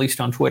point out, at least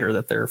on Twitter,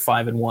 that they're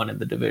 5-1 in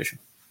the division.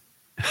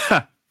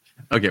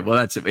 Okay, well,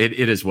 it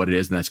is what it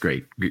is, and that's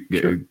great.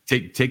 Sure.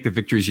 Take the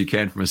victories you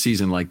can from a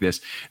season like this.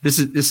 This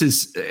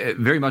is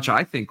very much,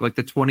 I think, like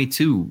the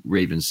 22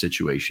 Ravens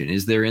situation.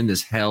 Is they're in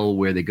this hell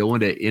where they go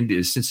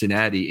into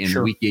Cincinnati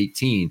in Week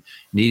 18,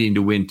 needing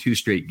to win 2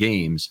 straight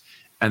games,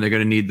 and they're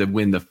going to need to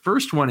win the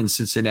first one in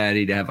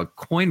Cincinnati to have a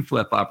coin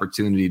flip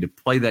opportunity to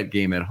play that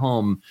game at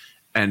home,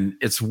 and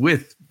it's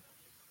with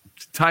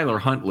Tyler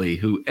Huntley,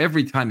 who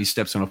every time he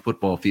steps on a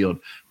football field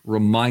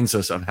reminds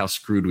us of how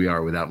screwed we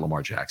are without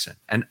Lamar Jackson.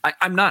 And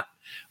I'm not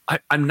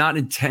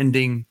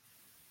intending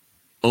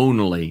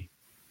only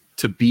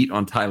to beat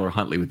on Tyler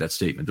Huntley with that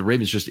statement. The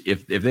Ravens just,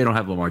 if they don't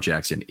have Lamar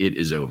Jackson, it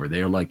is over.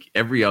 They are like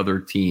every other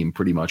team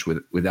pretty much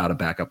without a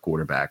backup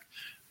quarterback.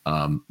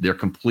 They're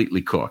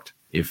completely cooked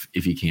if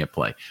he can't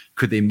play.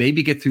 Could they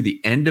maybe get through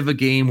the end of a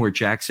game where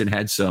Jackson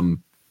had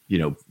some,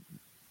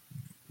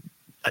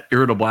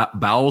 irritable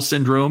bowel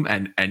syndrome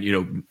and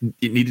it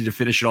needed to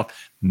finish it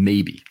off?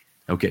 Maybe.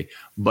 Okay.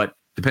 But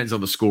depends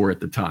on the score at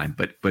the time.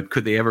 But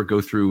could they ever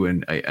go through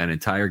an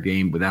entire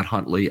game without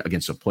Huntley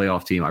against a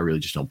playoff team? I really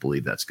just don't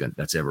believe that's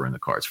ever in the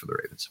cards for the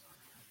Ravens.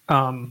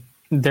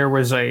 There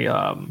was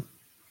a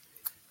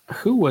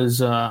who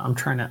was I'm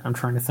trying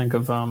to think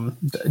of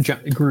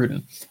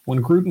Gruden.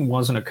 When Gruden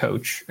wasn't a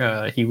coach,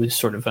 he was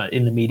sort of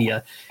in the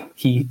media.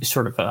 He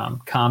sort of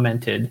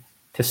commented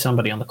to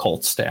somebody on the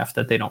Colts staff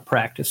that they don't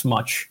practice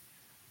much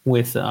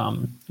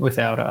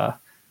without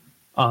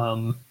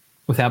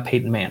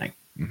Peyton Manning.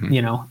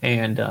 Mm-hmm.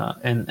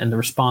 And the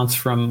response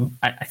from,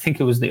 I think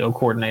it was the O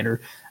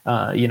coordinator,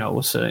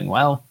 was saying,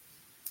 well,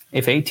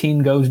 if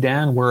 18 goes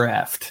down, we're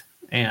effed,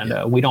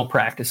 and we don't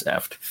practice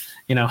effed,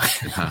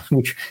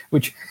 which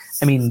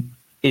I mean,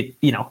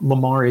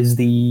 Lamar is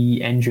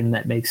the engine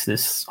that makes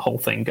this whole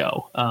thing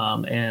go.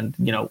 I've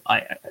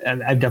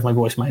definitely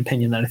voiced my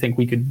opinion that I think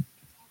we could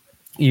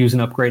use an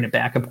upgraded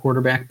backup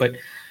quarterback, but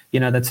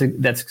that's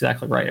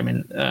exactly right. I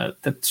mean,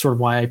 that's sort of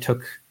why I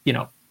took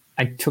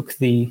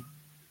the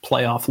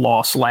playoff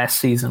loss last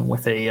season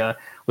with a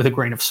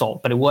grain of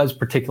salt, but it was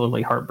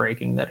particularly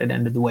heartbreaking that it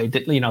ended the way it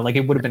did. Like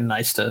it would have been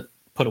nice to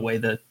put away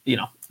the,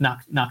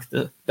 knock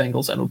the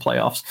Bengals out of the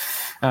playoffs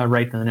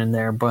right then and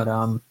there.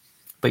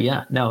 But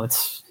yeah, no,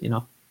 it's,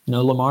 no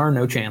Lamar,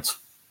 no chance.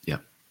 Yeah.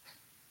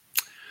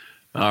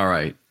 All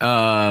right.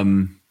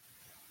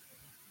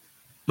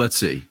 Let's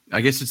see.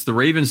 I guess it's the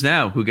Ravens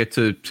now who get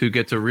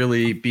to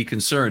really be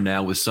concerned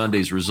now with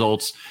Sunday's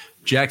results.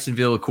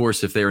 Jacksonville, of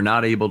course, if they are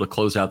not able to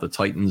close out the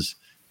Titans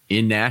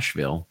in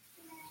Nashville,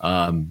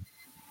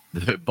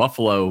 that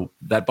Buffalo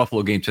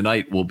game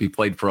tonight will be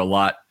played for a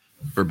lot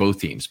for both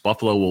teams.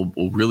 Buffalo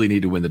will really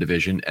need to win the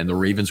division, and the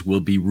Ravens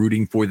will be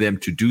rooting for them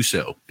to do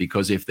so,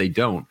 because if they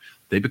don't,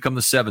 they become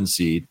the 7th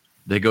seed.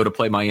 They go to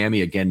play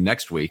Miami again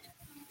next week.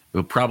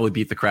 They'll probably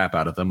beat the crap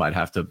out of them. I'd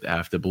have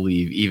to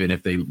believe, even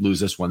if they lose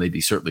this one, they'd be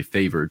certainly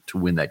favored to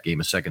win that game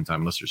a second time,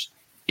 unless there's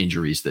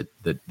injuries that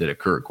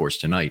occur, of course,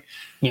 tonight.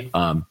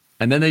 Yeah.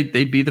 And then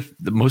they'd be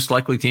the most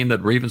likely team that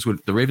the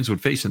Ravens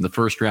would face in the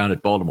first round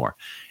at Baltimore.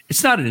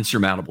 It's not an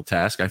insurmountable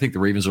task. I think the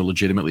Ravens are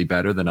legitimately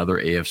better than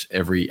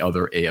every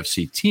other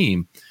AFC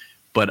team,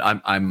 but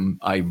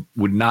I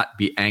would not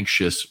be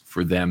anxious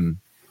for them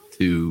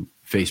to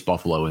face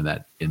Buffalo in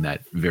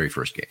that very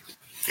first game.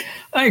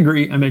 I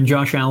agree. I mean,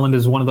 Josh Allen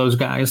is one of those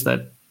guys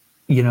that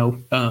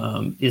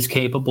is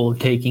capable of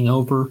taking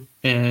over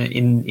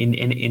in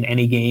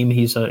any game.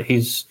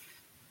 He's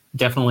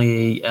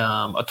definitely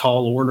a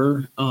tall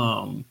order,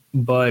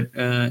 but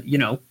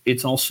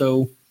it's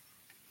also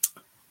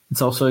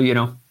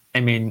I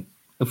mean,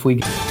 if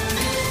we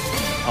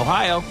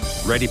Ohio,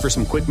 ready for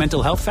some quick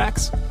mental health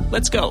facts?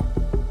 Let's go.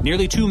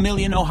 Nearly 2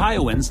 million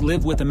Ohioans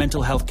live with a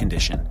mental health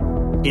condition.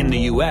 In the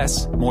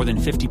U.S., more than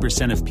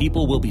 50% of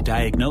people will be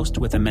diagnosed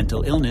with a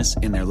mental illness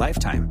in their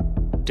lifetime.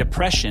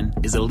 Depression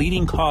is a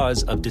leading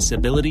cause of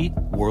disability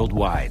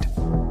worldwide.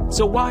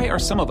 So why are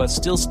some of us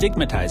still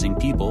stigmatizing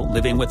people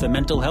living with a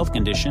mental health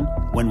condition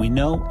when we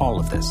know all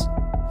of this?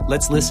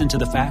 Let's listen to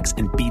the facts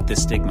and beat the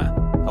stigma.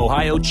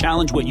 Ohio,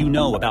 challenge what you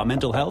know about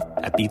mental health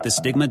at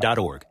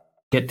beatthestigma.org.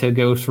 Get to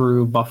go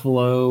through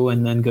Buffalo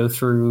and then go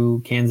through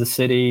Kansas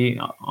City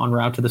en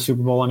route to the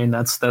Super Bowl. I mean,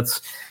 that's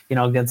it's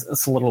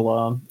a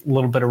little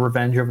bit of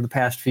revenge over the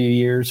past few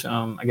years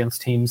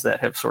against teams that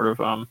have sort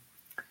of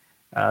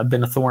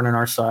been a thorn in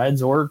our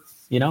sides, or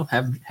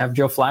have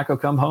Joe Flacco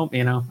come home.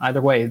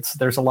 Either way,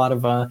 there's a lot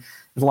of fun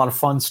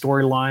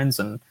storylines,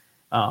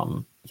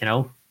 and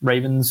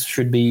Ravens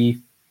should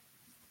be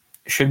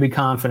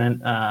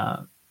confident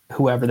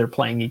whoever they're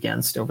playing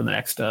against over the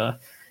next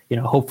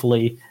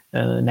hopefully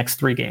next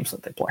 3 games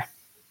that they play.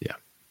 Yeah.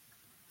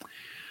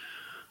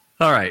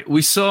 All right.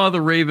 We saw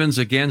the Ravens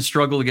again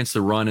struggle against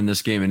the run in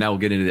this game, and now we'll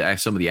get into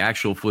some of the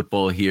actual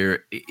football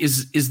here.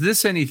 Is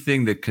this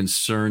anything that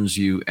concerns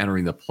you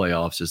entering the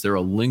playoffs? Is there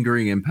a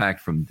lingering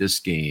impact from this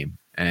game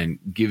and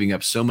giving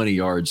up so many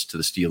yards to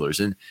the Steelers?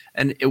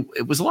 And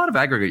it was a lot of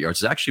aggregate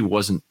yards. It actually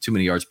wasn't too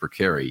many yards per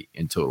carry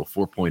in total,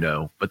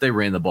 4.0, but they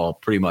ran the ball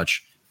pretty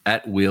much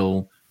at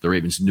will. The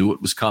Ravens knew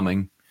it was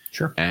coming.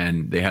 Sure.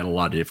 And they had a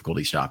lot of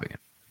difficulty stopping it.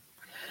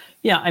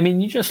 Yeah, I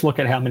mean, you just look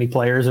at how many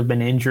players have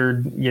been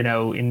injured,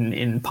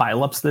 in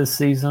pileups this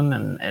season,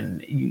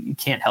 and you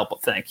can't help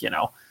but think,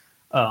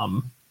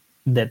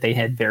 that they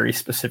had very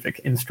specific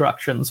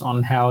instructions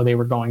on how they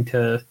were going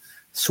to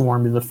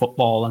swarm to the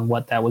football and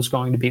what that was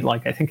going to be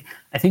like. I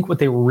think what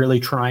they were really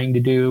trying to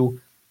do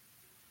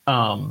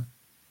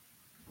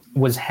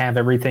was have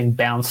everything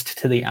bounced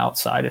to the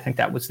outside. I think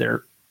that was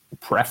their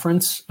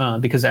preference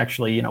because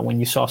actually, when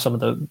you saw some of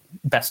the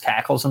best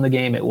tackles in the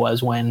game, it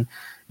was when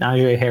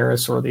Najee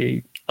Harris or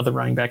the other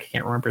running back, I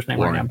can't remember his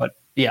name right now, but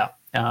yeah,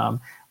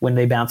 when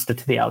they bounced it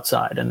to the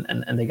outside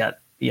and they got,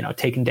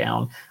 taken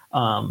down,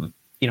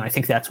 I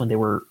think that's when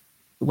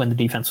the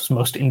defense was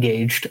most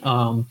engaged.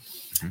 I'm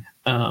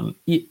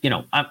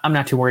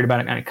not too worried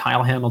about it. I mean,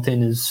 Kyle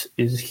Hamilton is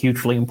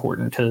hugely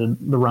important to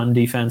the run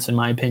defense, in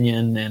my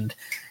opinion. And,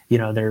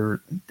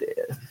 they're,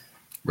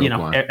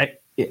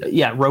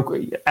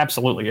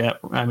 absolutely. Yeah.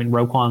 I mean,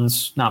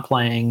 Roquan's not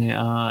playing,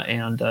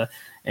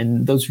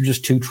 and those are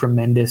just 2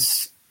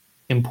 tremendous,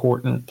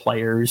 important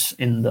players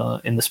in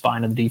the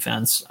spine of the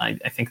defense. I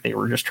think they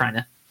were just trying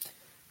to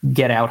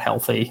get out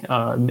healthy,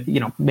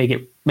 make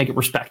it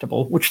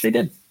respectable, which they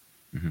did.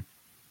 Mm-hmm.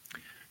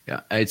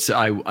 Yeah,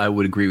 I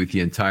would agree with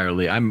you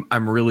entirely.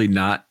 I'm really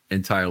not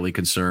entirely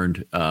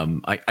concerned.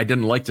 I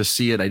didn't like to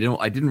see it. I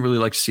didn't really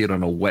like to see it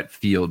on a wet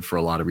field for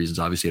a lot of reasons.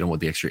 Obviously, I don't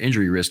want the extra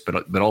injury risk,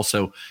 but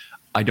also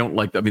I don't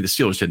like. I mean, the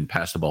Steelers didn't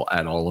pass the ball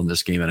at all in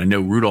this game, and I know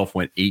Rudolph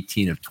went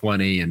 18 of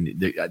 20, and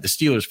the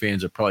Steelers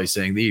fans are probably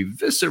saying they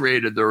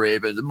eviscerated the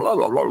Ravens. Blah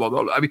blah blah blah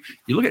blah. I mean,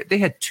 you look at it, they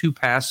had two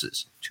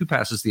passes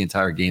the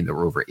entire game that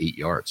were over 8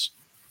 yards.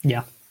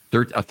 Yeah,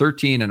 a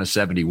 13 and a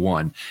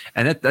 71,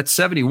 and that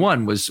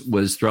 71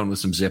 was thrown with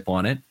some zip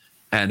on it,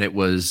 and it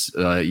was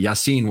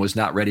Yassine was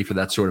not ready for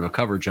that sort of a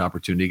coverage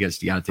opportunity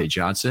against Deontay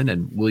Johnson,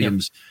 and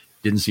Williams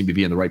didn't seem to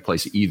be in the right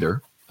place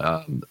either.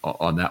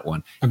 On that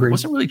one, Agreed. He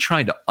wasn't really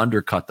trying to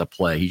undercut the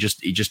play. He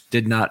just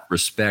did not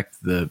respect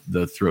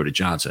the throw to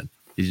Johnson.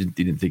 He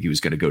didn't think he was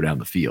going to go down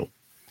the field.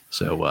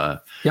 So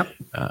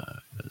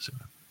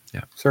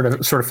sort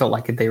of felt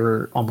like they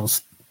were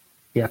almost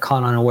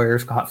caught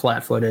unawares, caught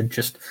flat-footed,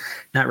 just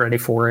not ready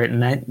for it,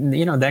 and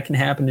that can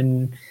happen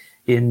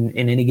in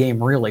any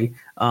game really.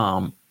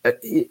 I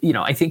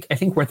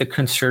think where the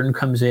concern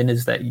comes in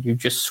is that you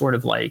just sort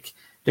of like.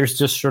 There's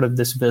just sort of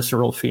this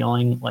visceral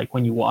feeling like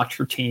when you watch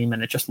your team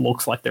and it just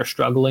looks like they're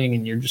struggling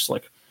and you're just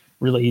like,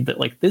 really,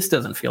 like this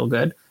doesn't feel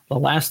good. The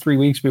last 3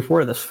 weeks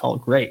before this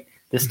felt great.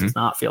 This does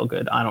not feel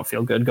good. I don't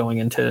feel good going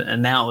into,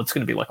 and now it's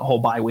going to be like a whole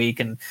bye week,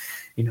 and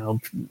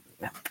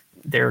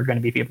there are going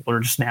to be people who are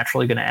just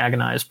naturally going to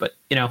agonize. But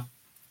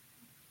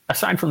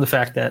aside from the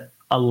fact that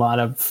a lot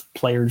of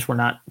players were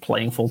not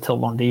playing full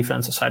tilt on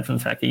defense, aside from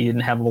the fact that you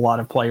didn't have a lot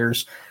of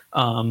players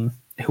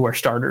who are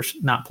starters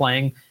not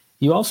playing,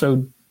 you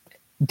also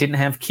didn't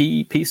have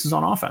key pieces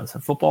on offense.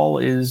 And football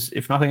is,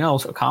 if nothing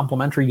else, a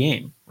complementary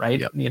game, right?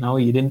 Yep.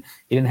 You didn't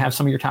have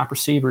some of your top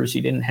receivers.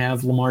 You didn't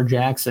have Lamar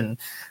Jackson.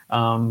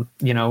 The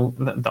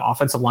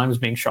offensive line was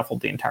being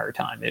shuffled the entire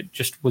time. It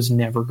just was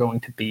never going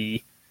to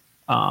be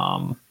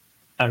a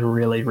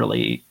really,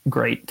 really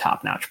great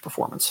top-notch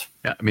performance.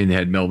 Yeah, I mean, they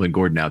had Melvin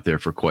Gordon out there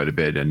for quite a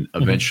bit, and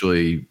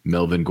eventually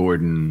Melvin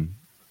Gordon,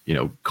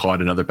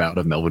 caught another bout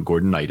of Melvin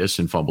Gordonitis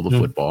and fumbled the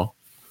football.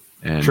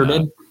 And, sure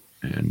did.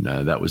 And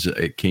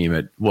it came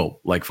at,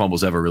 like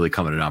fumbles ever really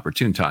come at an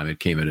opportune time. It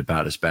came at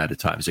about as bad a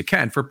time as it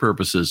can for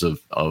purposes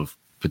of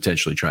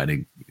potentially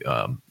trying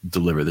to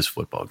deliver this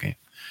football game.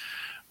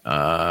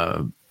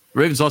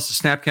 Ravens lost the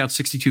snap count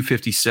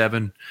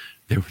 62-57.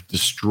 They were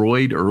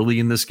destroyed early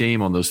in this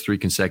game on those 3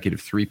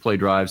 consecutive 3-play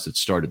drives that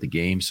started the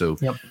game. So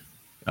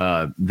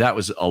that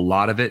was a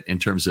lot of it in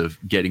terms of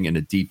getting in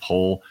a deep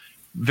hole.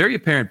 Very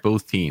apparent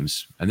both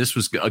teams, and this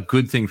was a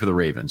good thing for the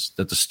Ravens,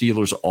 that the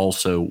Steelers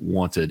also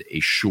wanted a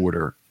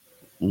shorter,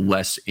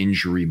 less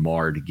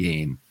injury-marred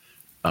game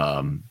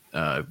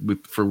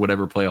for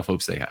whatever playoff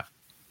hopes they have.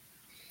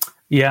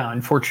 Yeah,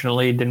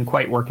 unfortunately, it didn't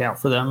quite work out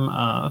for them.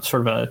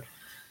 Sort of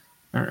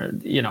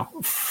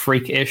a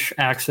freak-ish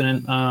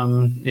accident,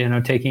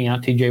 taking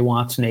out TJ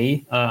Watt's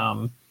knee.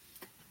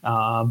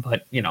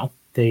 But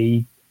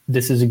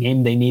this is a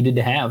game they needed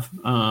to have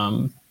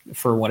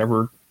for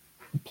whatever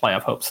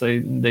playoff hopes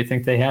they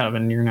think they have,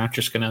 and you're not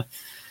just going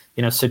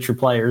to sit your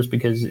players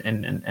because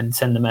and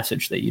send the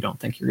message that you don't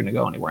think you're going to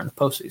go anywhere in the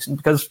postseason,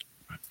 because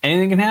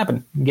anything can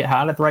happen. You get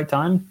hot at the right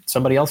time,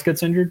 somebody else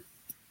gets injured,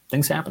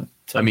 things happen.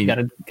 So you got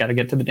to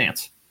get to the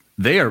dance.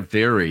 They are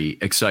very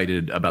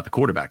excited about the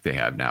quarterback they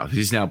have now.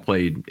 He's now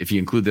played, if you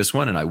include this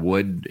one, and I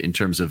would, in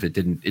terms of it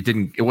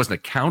wasn't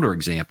a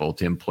counterexample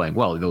to him playing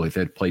well, though if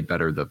they had played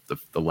better the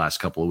last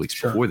couple of weeks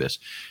before this.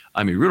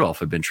 I mean, Rudolph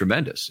had been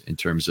tremendous in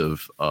terms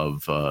of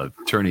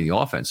turning the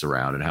offense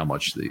around and how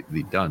much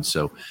they've done.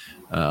 So,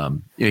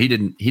 he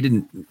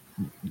didn't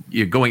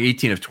going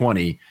 18 of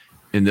 20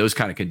 in those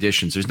kind of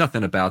conditions. There's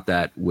nothing about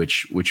that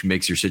which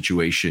makes your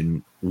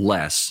situation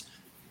less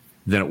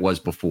than it was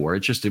before.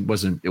 It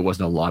wasn't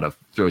a lot of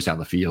throws down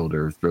the field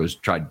or throws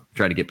trying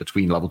to get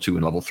between level 2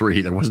 and level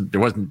 3. There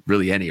wasn't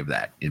really any of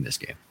that in this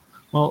game.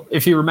 Well,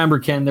 if you remember,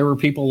 Ken, there were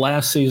people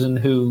last season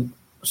who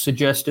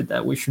suggested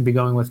that we should be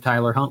going with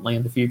Tyler Huntley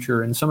in the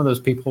future, and some of those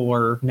people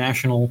were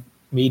national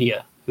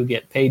media who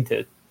get paid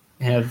to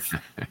have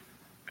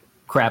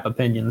crap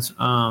opinions.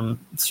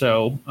 It's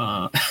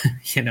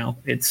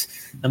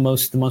the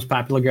most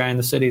popular guy in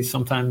the city is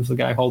sometimes the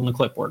guy holding the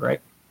clipboard,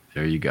 right?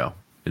 There you go.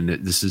 And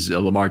this is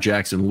Lamar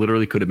Jackson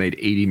literally could have made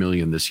 $80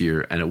 million this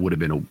year, and it would have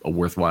been a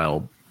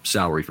worthwhile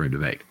salary for him to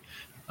make.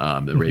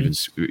 The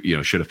Ravens,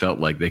 should have felt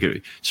like they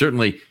could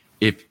certainly,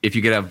 if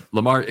you could have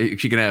Lamar,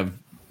 if you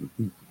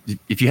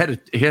had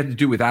to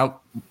do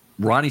without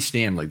Ronnie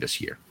Stanley this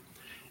year,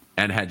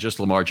 and had just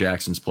Lamar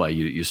Jackson's play,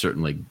 you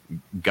certainly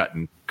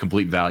gotten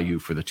complete value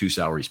for the 2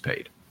 salaries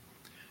paid.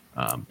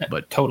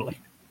 But totally.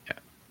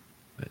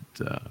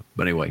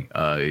 But anyway,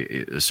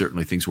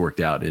 certainly things worked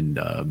out in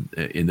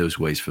those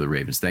ways for the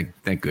Ravens.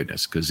 Thank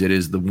goodness, because it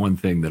is the one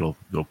thing that'll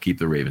keep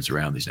the Ravens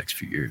around these next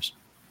few years.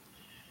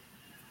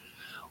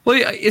 Well,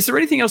 is there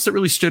anything else that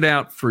really stood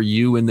out for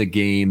you in the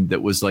game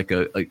that was like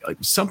a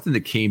something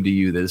that came to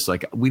you that is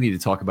like, we need to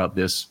talk about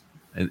this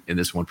in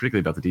this one,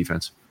 particularly about the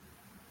defense?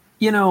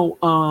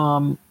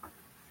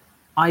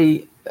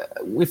 I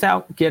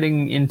without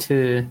getting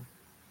into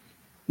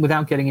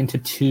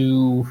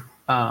too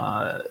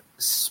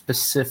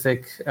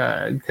specific,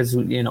 because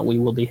we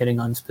will be hitting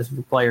on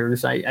specific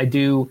players. I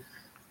do.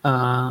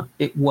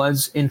 It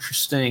was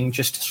interesting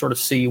just to sort of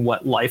see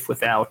what life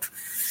without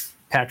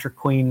Patrick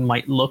Queen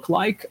might look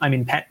like. I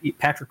mean,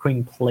 Patrick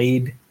Queen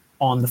played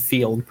on the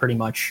field pretty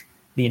much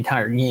the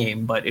entire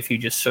game, but if you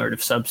just sort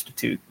of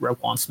substitute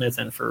Roquan Smith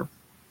in for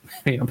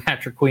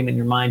Patrick Queen in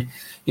your mind,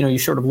 you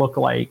sort of look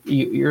like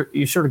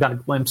you sort of got a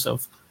glimpse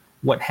of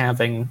what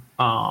having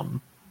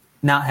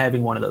not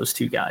having one of those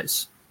two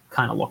guys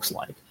kind of looks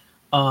like.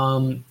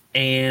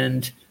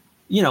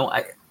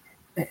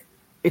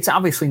 It's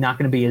obviously not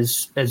going to be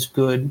as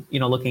good,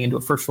 looking into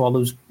it. First of all,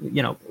 those,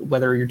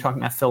 whether you're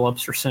talking about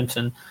Phillips or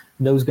Simpson,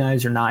 those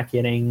guys are not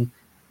getting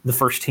the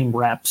first team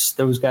reps.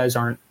 Those guys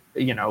aren't,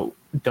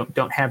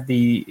 don't have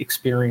the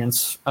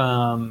experience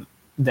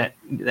that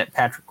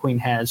Patrick Queen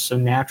has. So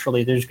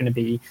naturally, there's going to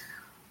be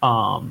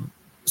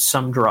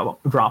some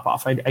drop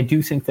off. I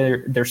do think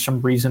there's some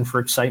reason for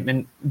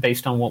excitement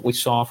based on what we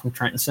saw from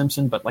Trenton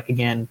Simpson, but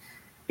again,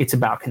 it's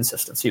about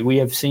consistency. We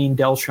have seen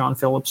Del'Shawn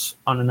Phillips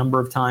on a number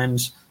of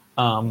times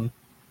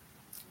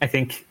I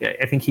think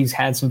he's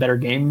had some better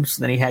games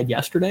than he had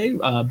yesterday,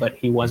 but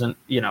he wasn't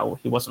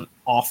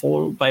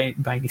awful by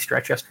any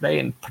stretch yesterday,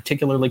 and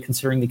particularly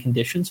considering the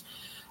conditions.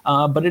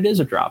 But it is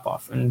a drop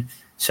off, and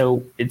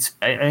so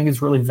I think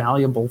it's really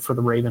valuable for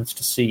the Ravens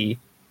to see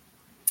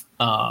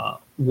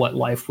what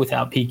life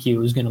without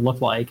PQ is going to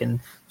look like,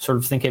 and sort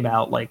of think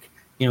about, like,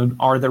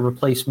 are the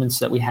replacements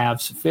that we have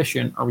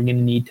sufficient? Are we going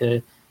to need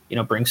to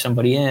bring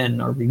somebody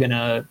in? Are we going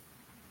to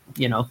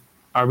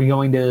are we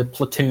going to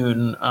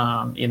platoon?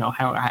 How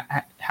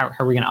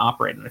are we going to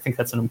operate? And I think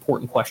that's an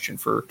important question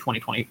for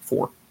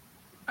 2024.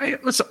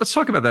 Let's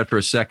talk about that for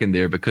a second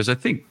there, because I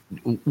think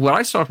what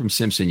I saw from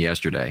Simpson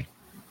yesterday,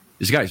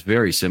 this guy's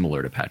very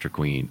similar to Patrick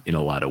Queen in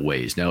a lot of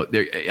ways. Now,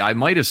 I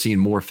might have seen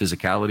more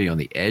physicality on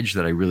the edge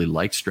that I really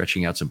liked,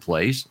 stretching out some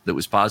plays that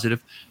was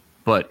positive.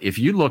 But if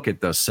you look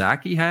at the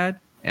sack he had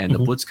and the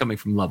blitz coming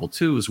from level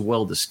 2 is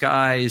well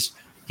disguised.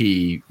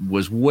 He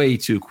was way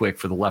too quick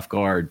for the right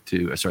guard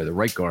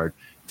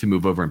to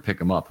move over and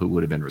pick him up, who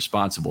would have been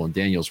responsible. And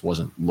Daniels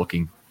wasn't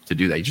looking to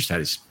do that. He just had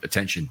his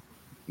attention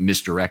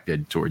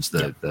misdirected towards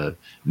the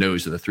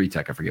nose of the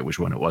 3-tech. I forget which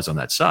one it was on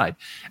that side.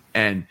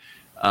 And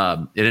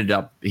it ended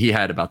up, he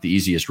had about the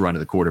easiest run of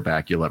the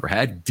quarterback you'll ever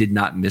had. Did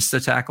not miss the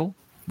tackle,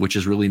 which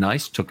is really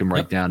nice. Took him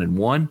right down and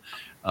won.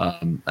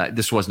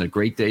 This wasn't a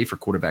great day for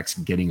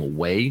quarterbacks getting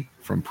away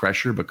from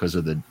pressure because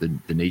of the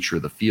nature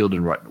of the field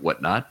and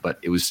whatnot, but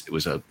it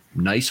was a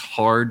nice,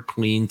 hard,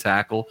 clean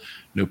tackle.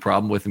 No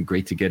problem with him.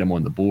 Great to get him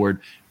on the board.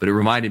 But it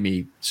reminded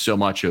me so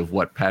much of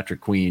what Patrick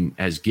Queen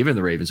has given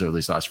the Ravens over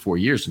these last 4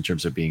 years in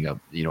terms of being a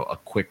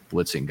quick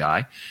blitzing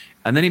guy.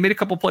 And then he made a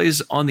couple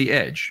plays on the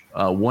edge.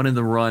 One in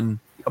the run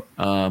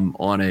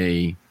on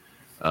a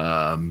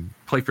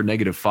play for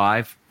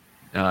 -5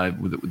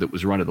 that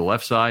was run to the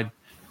left side.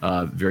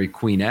 Very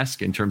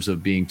Queen-esque in terms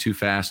of being too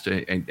fast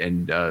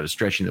and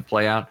stretching the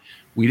play out.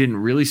 We didn't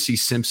really see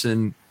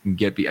Simpson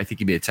I think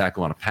he made a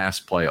tackle on a pass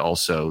play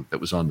also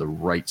that was on the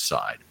right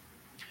side.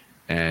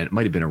 And it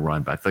might have been a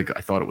run, but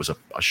I thought it was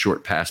a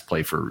short pass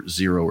play for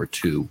 0 or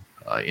 2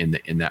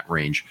 in that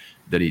range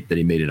that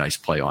he made a nice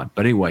play on.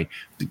 But anyway,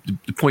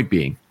 the point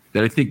being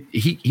that I think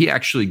he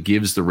actually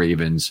gives the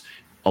Ravens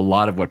a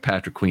lot of what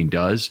Patrick Queen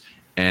does.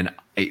 And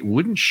it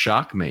wouldn't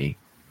shock me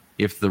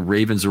if the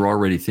Ravens are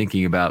already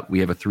thinking about, we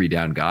have a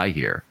 3-down guy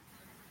here,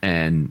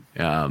 and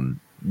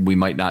we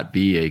might not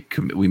be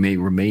we may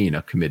remain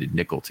a committed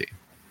nickel team.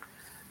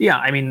 Yeah,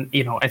 I mean,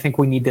 I think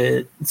we need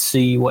to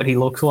see what he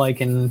looks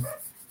like in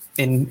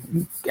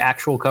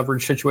actual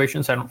coverage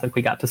situations. I don't think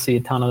we got to see a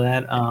ton of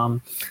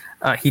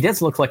that. He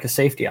does look like a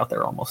safety out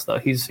there almost, though.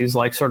 He's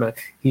like sort of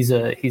he's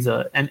a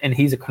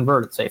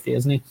converted safety,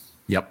 isn't he?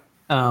 Yep.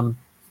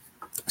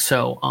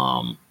 So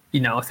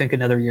I think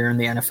another year in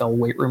the NFL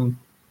weight room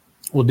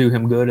will do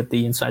him good at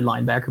the inside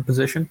linebacker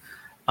position.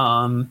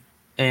 And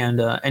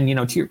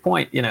to your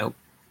point,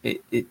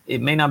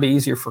 it may not be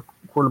easier for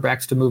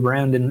quarterbacks to move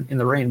around in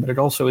the rain, but it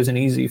also isn't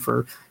easy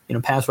for,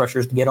 pass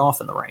rushers to get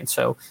off in the rain.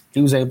 So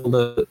he was able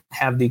to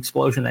have the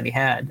explosion that he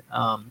had,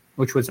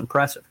 which was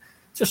impressive.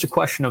 It's just a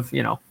question of,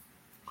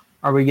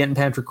 are we getting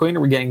Patrick Queen or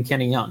are we getting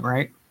Kenny Young,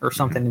 right? Or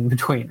something in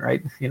between,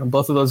 right?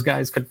 Both of those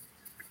guys could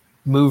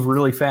move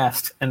really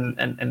fast and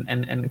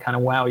kind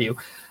of wow you.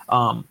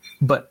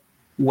 But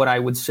what I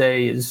would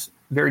say is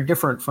very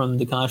different from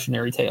the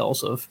cautionary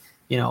tales of,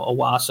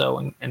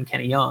 Owasso and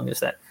Kenny Young is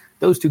that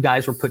those two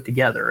guys were put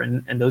together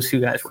and those two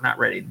guys were not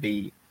ready to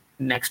be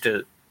next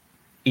to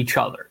each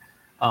other.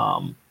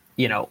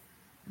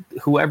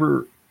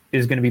 Whoever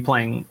is going to be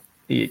playing,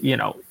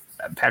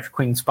 Patrick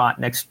Queen's spot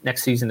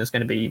next season is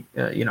going to be,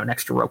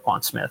 next to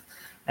Roquan Smith,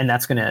 and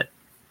that's going to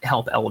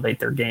help elevate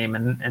their game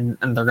and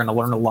they're going to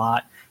learn a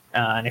lot.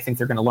 And I think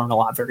they're going to learn a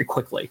lot very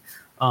quickly.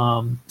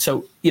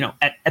 So,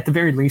 at the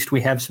very least,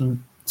 we have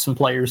some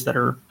players that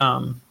are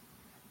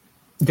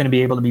going to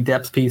be able to be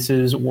depth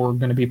pieces or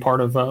going to be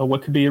part of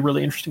what could be a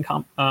really interesting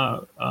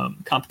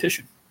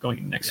competition going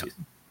into next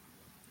season.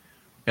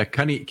 Yeah,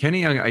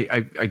 Kenny Young,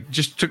 I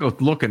just took a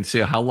look and see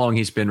how long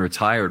he's been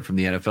retired from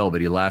the NFL, but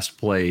he last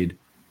played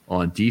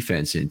on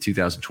defense in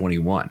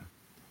 2021.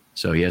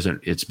 So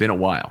it's been a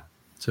while.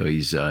 So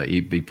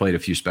he played a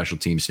few special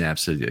team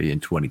snaps in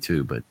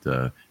 22, but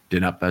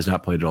has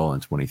not played at all in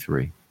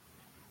 23.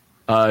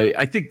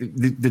 I think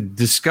the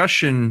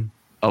discussion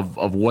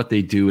of what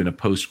they do in a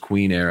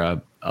post-Queen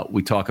era,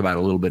 we talk about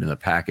a little bit in the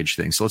package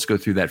thing. So let's go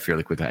through that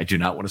fairly quickly. I do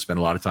not want to spend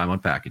a lot of time on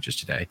packages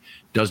today.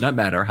 Does not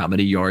matter how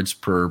many yards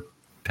per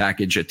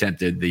package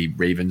attempted the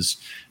Ravens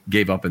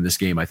gave up in this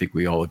game. I think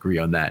we all agree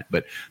on that.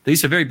 But they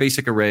use a very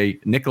basic array.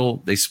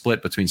 Nickel, they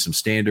split between some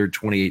standard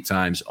 28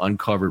 times,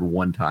 uncovered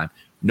 1 time.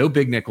 No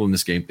big nickel in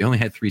this game. They only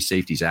had 3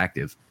 safeties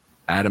active.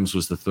 Adams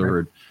was the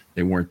third.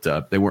 They weren't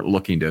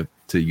looking to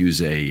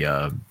use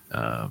a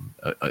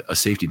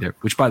safety there,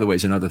 which, by the way,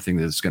 is another thing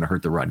that's going to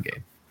hurt the run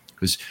game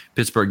because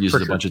Pittsburgh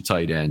uses a bunch of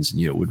tight ends,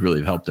 and it would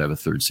really help to have a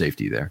third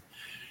safety there.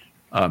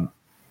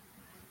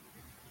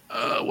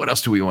 What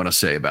else do we want to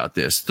say about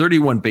this?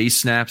 31 base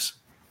snaps.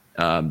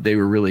 They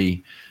were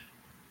really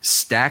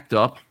stacked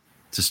up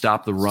to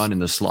stop the run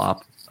and the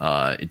slop.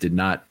 It did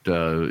not.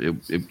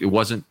 It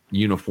wasn't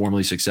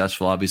uniformly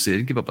successful. Obviously, they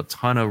didn't give up a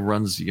ton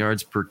of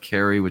yards per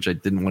carry, which I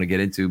didn't want to get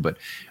into. But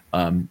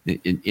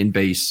in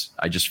base,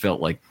 I just felt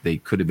like they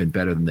could have been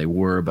better than they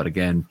were. But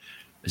again,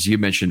 as you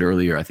mentioned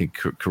earlier, I think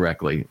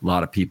correctly, a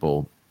lot of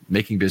people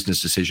making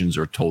business decisions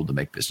or told to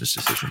make business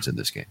decisions in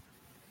this game.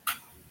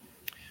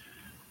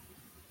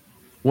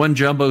 One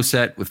jumbo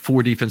set with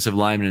 4 defensive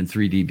linemen and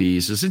 3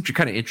 DBs. It's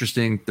kind of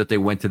interesting that they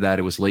went to that.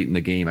 It was late in the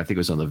game. I think it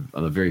was on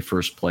the very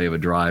first play of a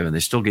drive, and they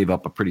still gave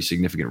up a pretty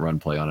significant run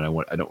play on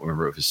it. I don't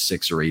remember if it was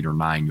 6 or 8 or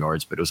 9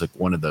 yards, but it was like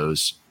one of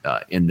those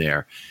in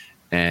there.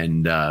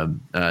 And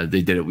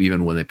they did it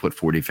even when they put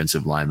 4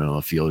 defensive linemen on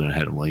the field and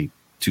had only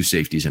 2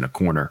 safeties in a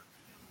corner,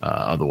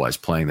 otherwise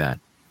playing that.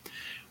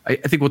 I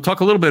think we'll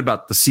talk a little bit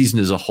about the season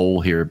as a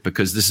whole here,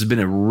 because this has been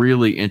a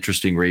really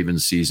interesting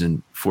Ravens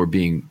season for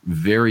being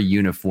very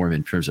uniform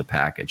in terms of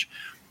package.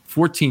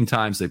 14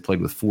 times they played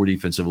with 4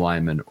 defensive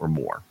linemen or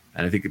more.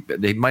 And I think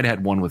they might have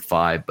had one with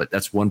 5, but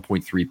that's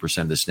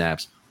 1.3% of the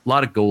snaps. A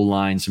lot of goal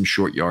line, some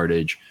short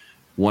yardage,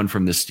 one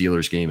from the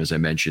Steelers game, as I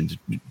mentioned,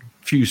 a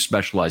few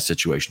specialized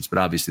situations, but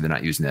obviously they're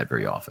not using that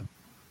very often.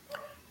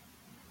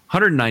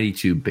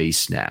 192 base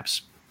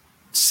snaps.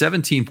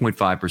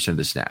 17.5% of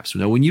the snaps.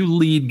 Now, when you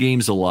lead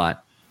games a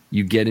lot,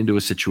 you get into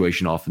a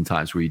situation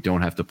oftentimes where you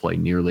don't have to play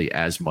nearly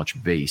as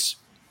much base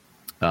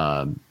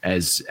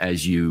as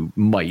you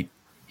might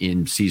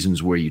in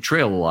seasons where you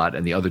trail a lot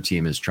and the other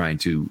team is trying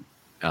to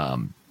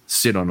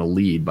sit on a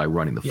lead by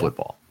running the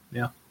football.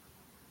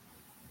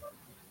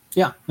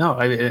 Yeah. No,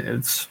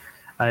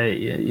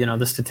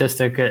 the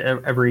statistic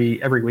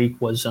every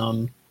week was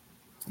how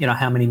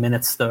many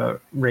minutes the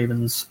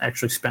Ravens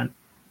actually spent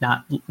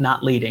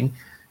not leading.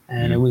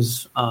 And it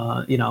was,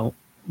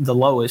 the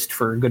lowest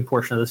for a good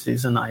portion of the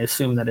season. I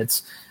assume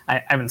that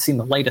I haven't seen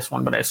the latest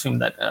one, but I assume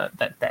that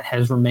that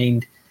has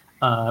remained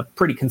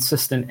pretty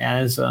consistent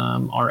as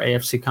our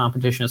AFC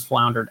competition has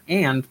floundered.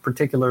 And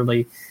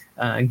particularly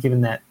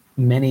given that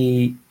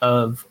many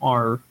of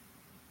our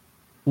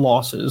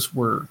losses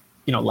were,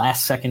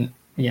 last second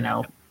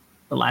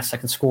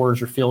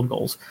scores or field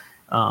goals.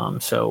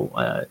 So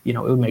it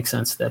would make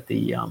sense that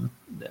the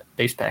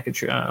base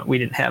package we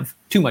didn't have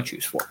too much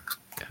use for.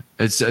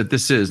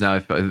 This is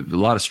now a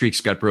lot of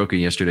streaks got broken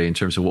yesterday in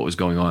terms of what was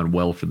going on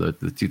well for the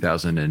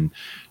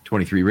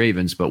 2023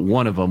 Ravens, but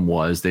one of them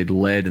was they'd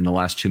led in the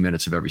last 2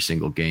 minutes of every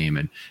single game.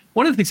 And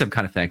one of the things I'm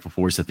kind of thankful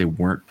for is that they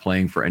weren't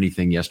playing for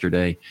anything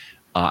yesterday.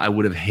 I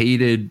would have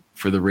hated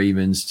for the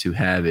Ravens to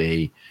have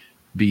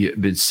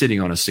been sitting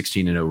on a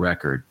 16-0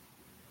 record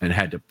and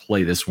had to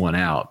play this one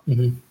out.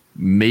 Mm-hmm.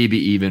 Maybe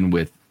even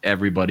with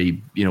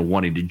everybody,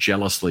 wanting to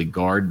jealously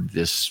guard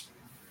this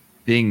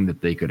thing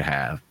that they could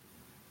have.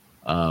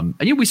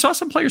 And we saw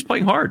some players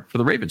playing hard for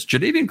the Ravens.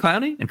 Jadeveon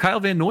Clowney and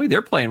Kyle Van Noy,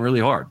 they're playing really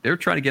hard. They're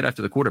trying to get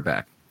after the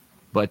quarterback.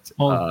 But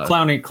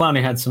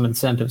Clowney had some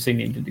incentives he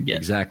needed to get.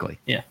 Exactly.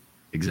 Yeah.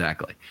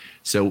 Exactly.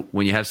 So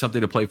when you have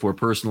something to play for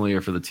personally or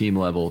for the team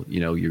level,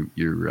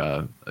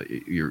 you're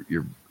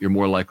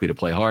more likely to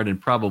play hard, and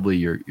probably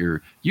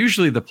you're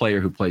usually the player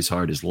who plays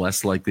hard is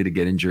less likely to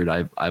get injured.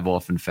 I've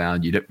often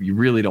found you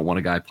really don't want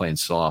a guy playing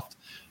soft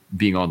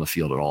being on the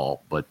field at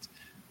all, but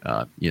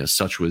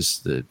such was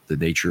the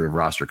nature of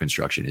roster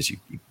construction is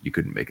you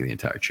couldn't make the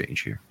entire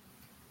change here.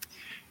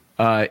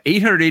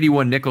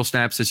 881 nickel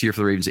snaps this year for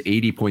the Ravens,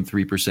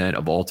 80.3%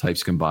 of all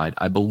types combined.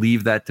 I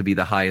believe that to be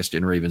the highest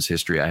in Ravens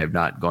history. I have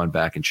not gone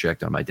back and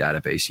checked on my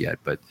database yet,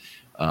 but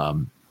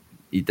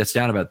that's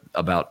down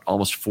about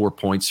almost 4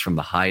 points from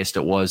the highest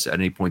it was at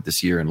any point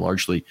this year. And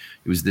largely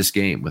it was this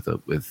game with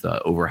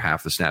over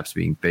half the snaps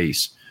being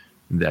base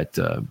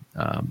that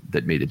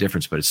made a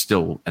difference, but it's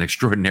still an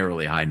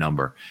extraordinarily high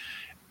number.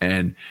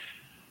 And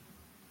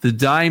the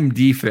dime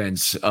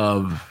defense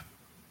of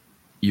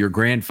your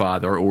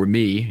grandfather, or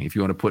me, if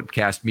you want to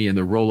cast me in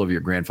the role of your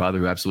grandfather,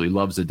 who absolutely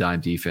loves the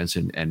dime defense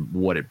and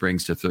what it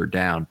brings to third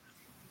down,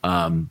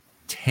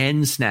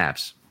 10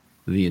 snaps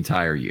the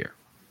entire year.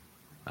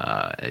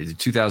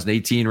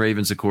 2018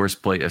 Ravens, of course,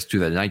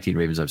 2019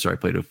 Ravens,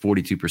 played a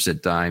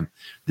 42% dime.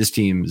 This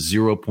team,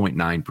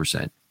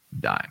 0.9%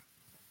 dime.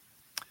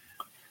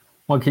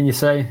 What can you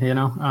say?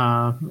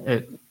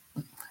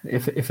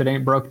 If it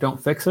ain't broke,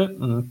 don't fix it.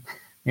 And,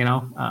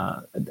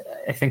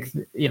 I think,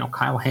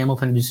 Kyle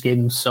Hamilton just gave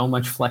them so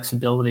much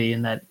flexibility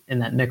in that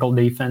nickel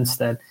defense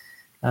that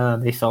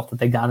they felt that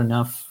they got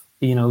enough.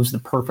 It was the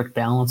perfect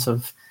balance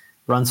of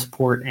run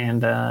support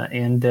and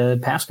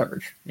pass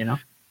coverage.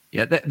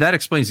 Yeah, that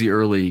explains the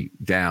early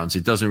downs.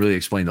 It doesn't really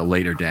explain the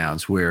later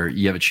downs where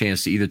you have a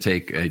chance to either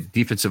take a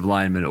defensive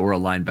lineman or a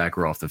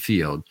linebacker off the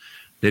field.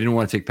 They didn't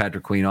want to take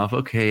Patrick Queen off.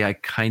 Okay, I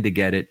kind of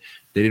get it.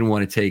 They didn't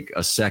want to take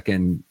a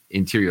second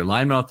interior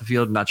lineman off the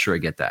field. Not sure I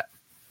get that.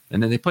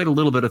 And then they played a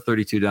little bit of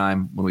 32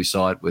 dime when we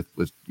saw it with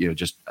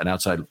just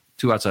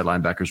two outside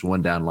linebackers,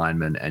 one down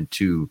lineman, and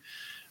 2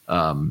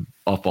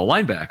 off-ball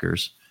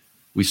linebackers.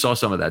 We saw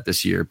some of that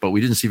this year, but we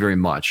didn't see very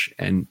much.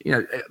 And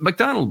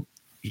McDonald,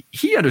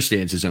 he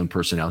understands his own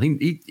personnel.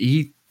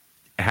 He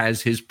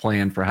has his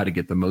plan for how to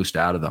get the most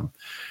out of them.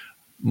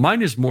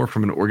 Mine is more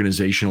from an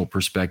organizational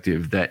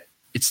perspective that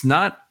this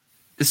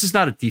is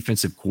not a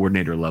defensive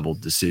coordinator level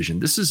decision.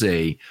 This is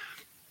a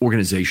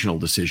organizational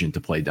decision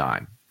to play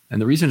dime.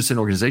 And the reason it's an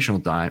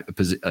organizational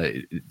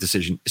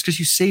decision is because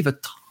you save a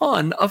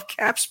ton of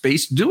cap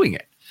space doing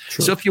it.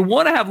 Sure. So if you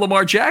want to have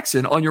Lamar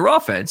Jackson on your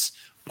offense,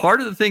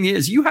 part of the thing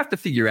is you have to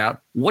figure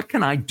out, what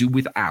can I do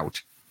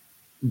without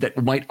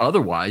that might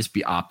otherwise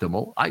be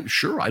optimal?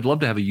 I'd love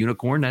to have a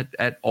unicorn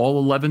at all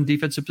 11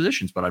 defensive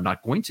positions, but I'm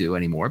not going to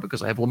anymore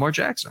because I have Lamar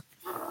Jackson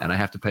and I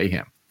have to pay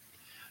him.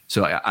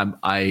 So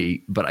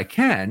but I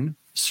can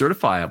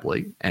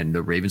certifiably, and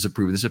the Ravens have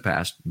proven this in the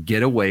past,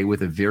 get away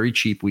with a very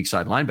cheap weak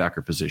side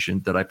linebacker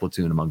position that I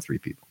platoon among 3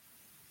 people.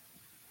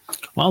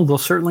 Well, they'll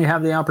certainly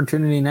have the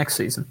opportunity next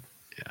season.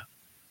 Yeah.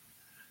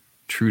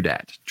 True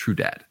dat.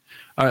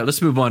 All right,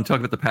 let's move on. Talk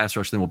about the pass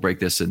rush, then we'll break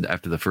this, and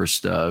after the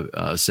first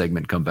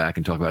segment, come back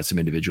and talk about some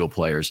individual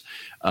players.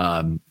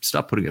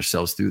 Stop putting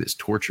ourselves through this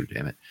torture,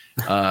 damn it.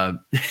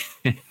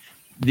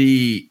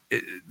 The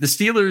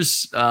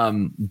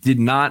Steelers did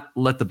not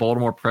let the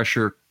Baltimore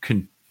pressure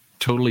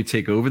totally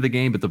take over the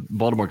game, but the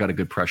Baltimore got a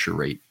good pressure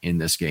rate in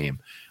this game.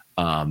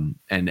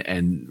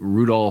 And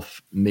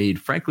Rudolph made,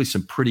 frankly,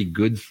 some pretty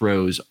good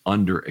throws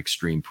under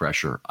extreme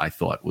pressure, I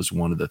thought was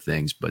one of the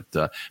things. But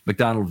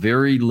McDonald,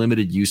 very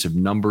limited use of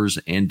numbers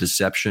and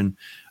deception.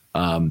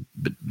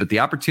 But the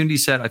opportunity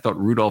set, I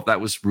thought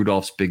that was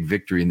Rudolph's big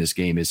victory in this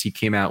game, is he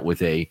came out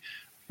with a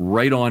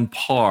right on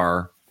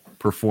par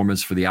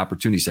performance for the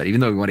opportunity set. Even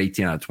though he went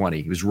 18 out of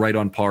 20, he was right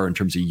on par in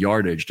terms of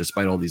yardage,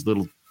 despite all these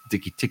little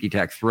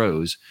ticky-tack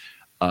throws.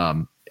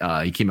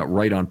 He came out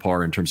right on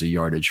par in terms of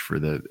yardage for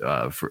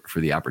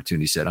the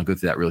opportunity set. I'll go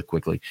through that really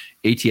quickly.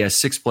 ATS,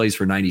 6 plays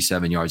for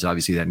 97 yards.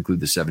 Obviously, that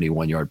includes the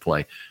 71-yard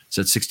play.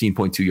 So that's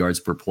 16.2 yards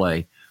per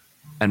play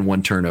and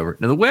 1 turnover.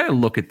 Now, the way I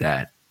look at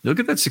that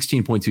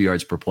 16.2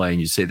 yards per play, and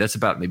you say that's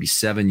about maybe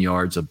 7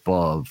 yards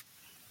above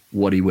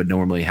what he would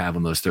normally have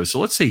on those throws. So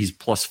let's say he's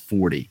plus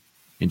 40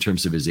 in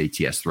terms of his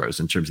ATS throws,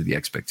 in terms of the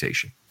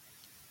expectation.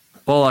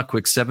 Ball out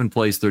quick, 7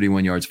 plays,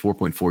 31 yards,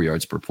 4.4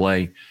 yards per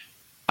play.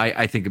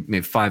 I think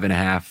maybe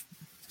 5.5,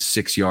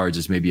 6 yards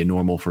is maybe a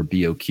normal for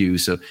BOQ.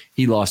 So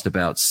he lost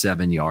about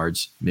 7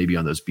 yards maybe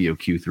on those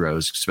BOQ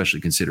throws, especially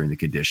considering the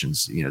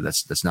conditions.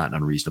 That's not an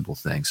unreasonable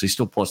thing. So he's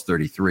still plus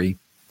 33.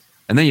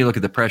 And then you look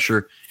at the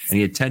pressure, and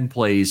he had 10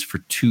 plays for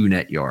 2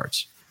 net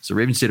yards. So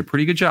Ravens did a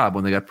pretty good job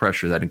when they got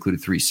pressure. That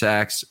included 3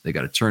 sacks. They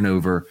got a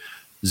turnover,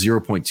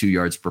 0.2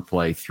 yards per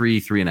play.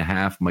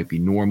 3.5 might be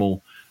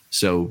normal.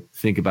 So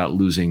think about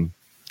losing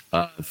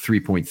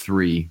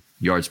 3.3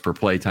 yards per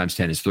play times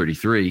 10 is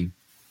 33.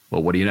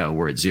 Well, what do you know?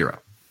 We're at 0.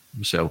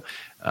 So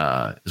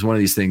it's one of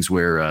these things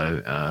where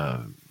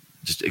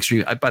just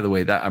extreme. By the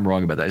way, that I'm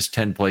wrong about that. It's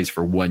 10 plays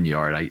for 1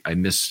 yard. I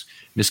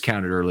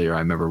miscounted earlier. I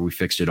remember we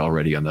fixed it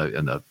already in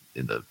the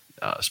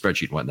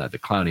spreadsheet and whatnot. The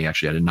Clowney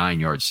actually had a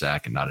 9-yard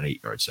sack and not an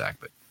 8-yard sack,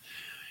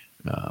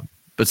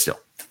 but still.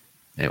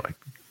 Anyway,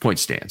 point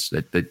stands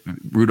that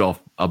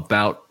Rudolph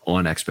about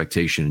on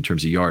expectation in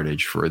terms of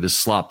yardage for this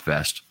slop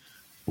fest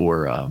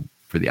for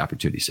the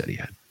opportunity set he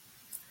had.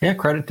 Yeah,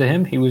 credit to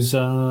him. He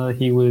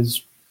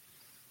was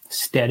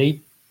steady,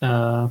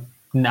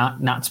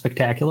 not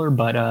spectacular,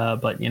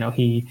 but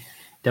he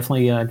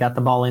definitely got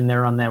the ball in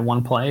there on that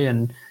one play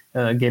and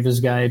gave his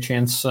guy a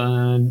chance.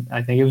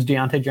 I think it was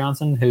Deontay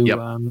Johnson who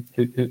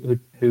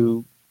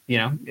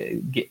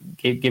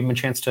gave him a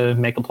chance to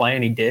make a play,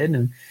 and he did.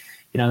 And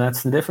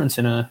that's the difference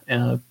in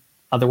a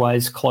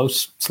otherwise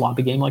close,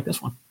 sloppy game like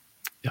this one.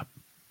 Yep,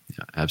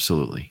 yeah,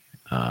 absolutely.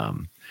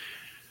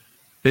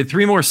 They had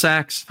 3 more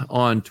sacks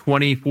on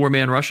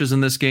 24-man rushes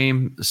in this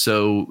game,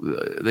 so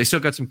they still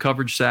got some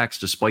coverage sacks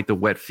despite the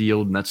wet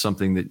field, and that's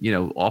something that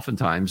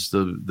oftentimes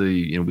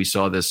we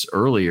saw this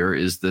earlier,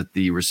 is that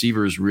the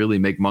receivers really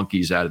make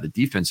monkeys out of the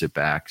defensive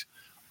backs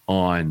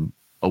on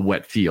a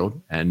wet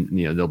field, and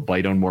they'll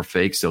bite on more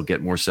fakes, they'll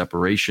get more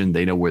separation,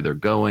 they know where they're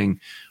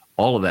going,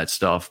 all of that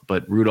stuff.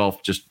 But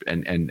Rudolph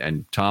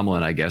and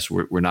Tomlin, I guess,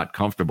 were not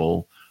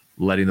comfortable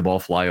letting the ball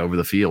fly all over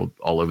the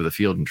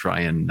field and try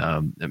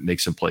and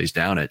make some plays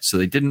down it. So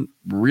they didn't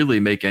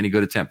really make any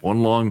good attempt.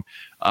 One long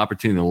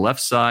opportunity on the left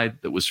side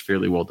that was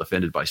fairly well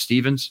defended by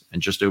Stevens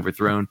and just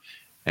overthrown,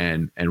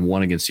 and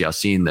one against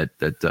Yassine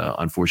that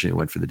unfortunately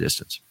went for the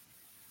distance.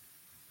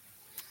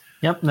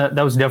 Yep,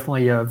 that was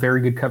definitely a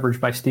very good coverage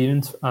by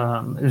Stevens. It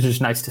was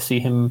just nice to see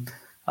him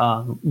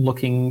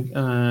looking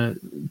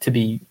to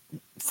be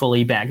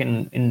fully back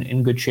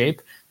in good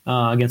shape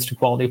against a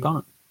quality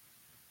opponent.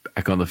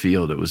 Back on the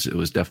field, it was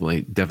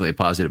definitely a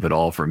positive at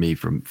all for me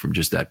from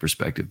just that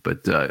perspective.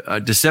 But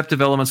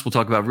deceptive elements we'll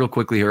talk about real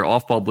quickly here.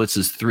 Off-ball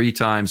blitzes 3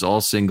 times,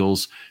 all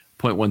singles,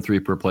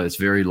 0.13 per play. It's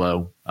very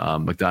low.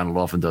 McDonald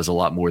often does a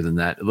lot more than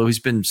that, although he's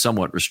been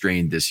somewhat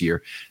restrained this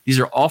year. These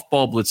are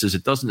off-ball blitzes.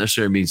 It doesn't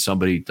necessarily mean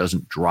somebody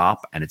doesn't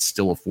drop and it's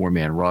still a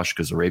 4-man rush,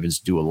 because the Ravens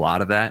do a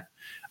lot of that.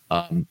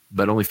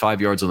 But only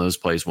 5 yards on those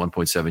plays,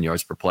 1.7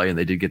 yards per play. And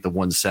they did get the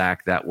 1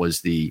 sack. That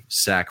was the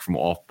sack from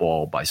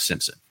off-ball by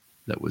Simpson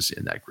that was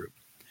in that group.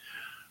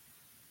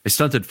 They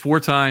stunted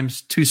 4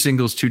 times, 2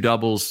 singles, 2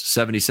 doubles,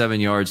 77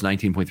 yards,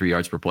 19.3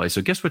 yards per play.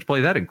 So guess which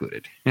play that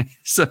included?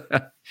 So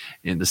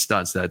in the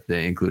stunts, that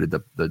they included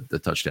the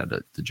touchdown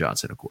to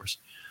Johnson, of course.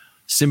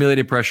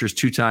 Simulated pressures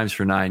 2 times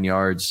for 9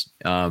 yards,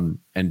 and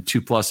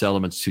 2+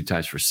 elements 2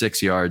 times for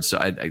 6 yards. So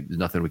there's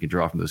nothing we can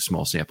draw from those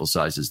small sample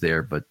sizes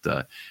there. But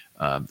the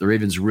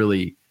Ravens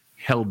really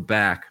held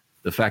back.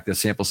 The fact that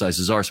sample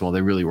sizes are small,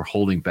 they really were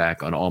holding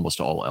back on almost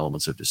all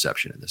elements of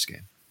deception in this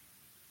game.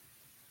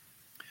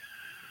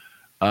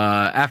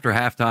 After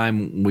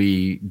halftime,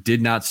 we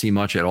did not see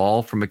much at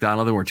all from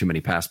McDonald. There weren't too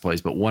many pass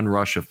plays, but 1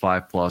 rush of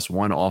 5+,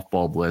 1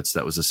 off-ball blitz.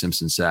 That was a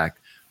Simpson sack.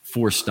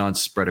 4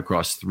 stunts spread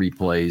across 3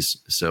 plays,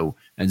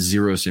 and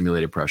 0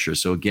 simulated pressure.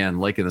 So again,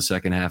 like in the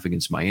second half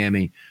against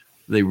Miami,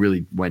 they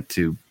really went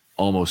to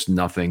almost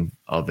nothing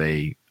of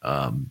a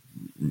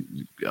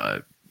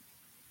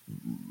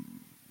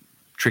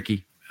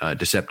tricky,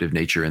 deceptive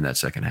nature in that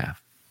second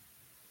half.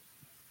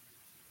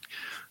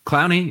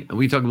 Clowney,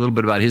 we talk a little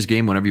bit about his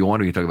game whenever you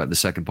want. We can talk about the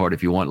second part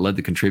if you want. Led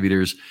the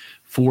contributors,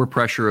 4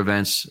 pressure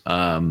events.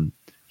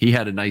 He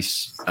had a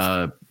nice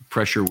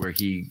pressure where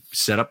he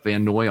set up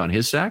Van Noy on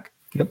his sack.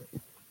 Yep.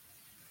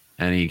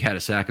 And he had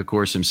a sack, of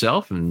course,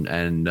 himself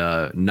and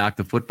knocked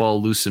the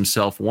football loose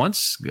himself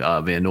once.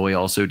 Van Noy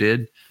also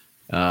did.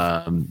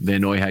 Van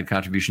Noy had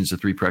contributions to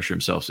 3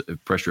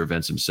 pressure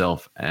events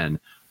himself, and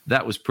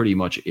that was pretty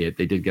much it.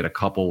 They did get a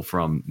couple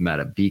from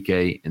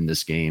Matabike in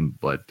this game,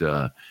 but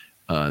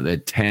they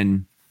had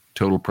 10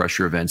 total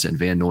pressure events, and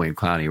Van Noy and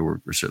Clowney were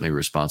certainly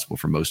responsible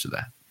for most of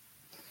that.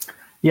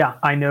 Yeah,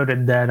 I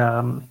noted that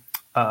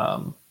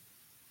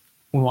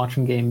when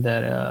watching game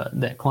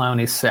that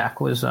Clowney's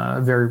sack was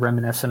very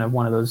reminiscent of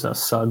one of those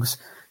Suggs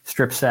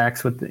strip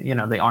sacks with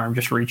the arm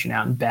just reaching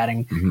out and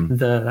batting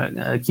the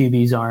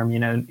QB's arm.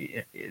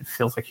 It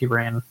feels like he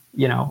ran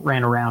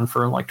around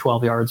for like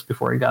 12 yards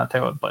before he got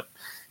to it, but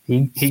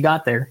he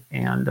got there,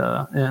 and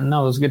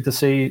that was good to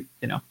see.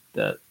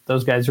 That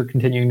those guys are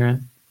continuing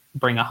to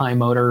bring a high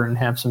motor and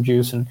have some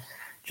juice, and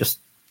just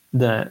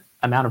the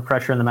amount of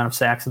pressure and the amount of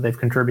sacks that they've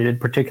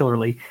contributed,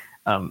 particularly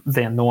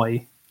Van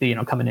Noy,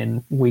 coming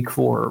in week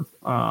 4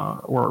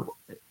 or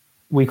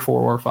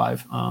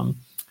 5,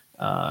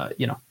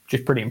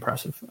 just pretty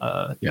impressive.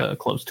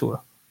 Close to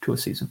a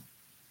season.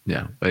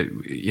 Yeah, but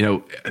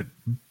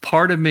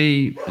part of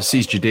me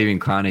sees Jadeveon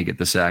Clowney get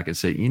the sack and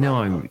say,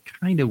 I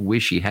kind of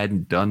wish he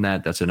hadn't done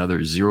that. That's another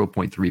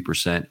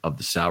 0.3% of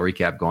the salary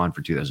cap gone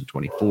for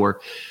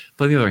 2024.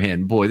 But on the other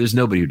hand, boy, there's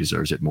nobody who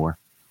deserves it more.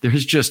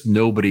 There's just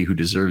nobody who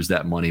deserves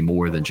that money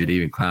more than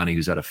Jadeveon Clowney,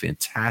 who's had a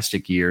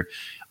fantastic year.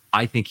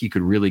 I think he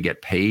could really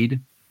get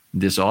paid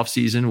this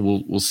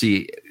offseason. We'll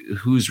see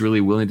who's really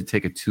willing to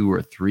take a 2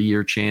 or 3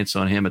 year chance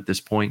on him at this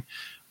point.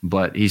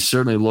 But he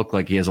certainly looked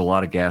like he has a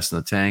lot of gas in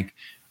the tank.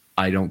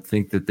 I don't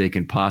think that they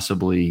can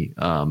possibly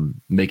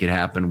make it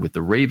happen with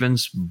the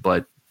Ravens,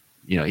 but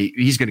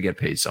he's going to get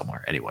paid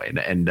somewhere anyway.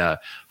 And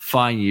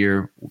fine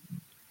year,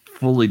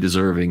 fully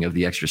deserving of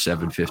the extra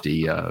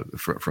 $750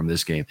 from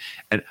this game.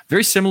 And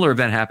very similar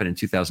event happened in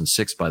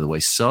 2006, by the way.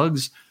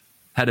 Suggs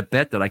had a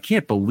bet that I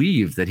can't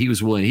believe that he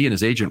and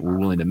his agent were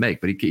willing to make,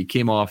 but he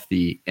came off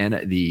the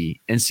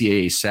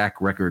NCAA sack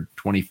record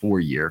 24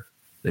 year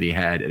that he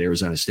had at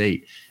Arizona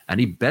State, and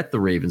he bet the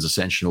Ravens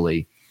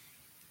essentially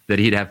that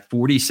he'd have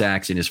 40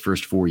 sacks in his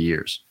first 4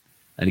 years.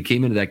 And he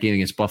came into that game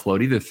against Buffalo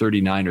at either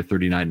 39 or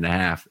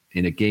 39.5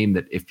 in a game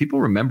that, if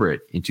people remember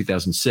it, in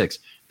 2006,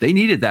 they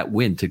needed that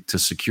win to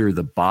secure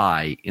the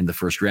bye in the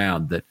first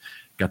round that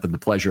got them the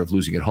pleasure of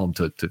losing at home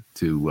to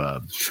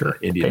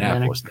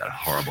Indianapolis. That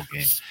horrible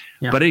game.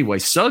 Yeah. But anyway,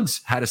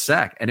 Suggs had a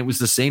sack, and it was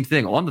the same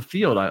thing on the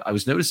field. I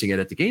was noticing it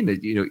at the game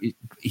that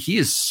he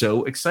is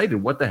so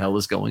excited. What the hell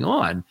is going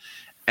on?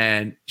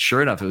 And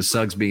sure enough, it was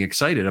Suggs being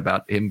excited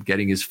about him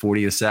getting his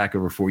 40th sack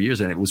over 4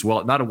 years, and it was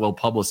not a well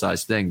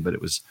publicized thing, but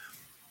it was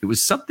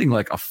something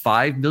like a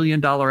 $5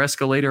 million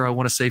escalator, I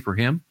want to say, for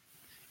him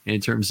in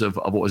terms of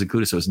what was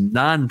included. So it's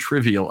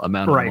non-trivial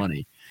amount of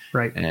money,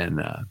 right?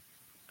 And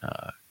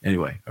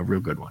anyway, a real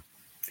good one.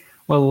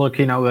 Well, look,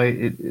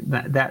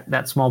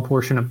 that small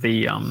portion of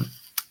the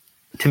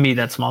to me,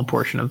 that small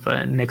portion of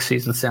next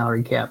season's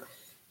salary cap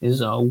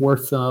is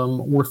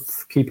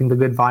worth keeping the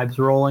good vibes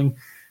rolling.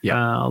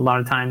 Yeah. A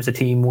lot of times a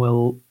team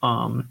will,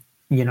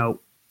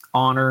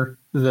 honor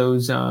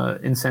those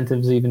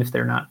incentives, even if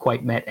they're not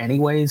quite met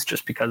anyways,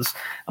 just because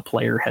a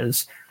player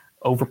has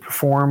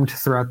overperformed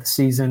throughout the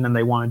season and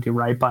they want to do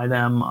right by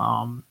them.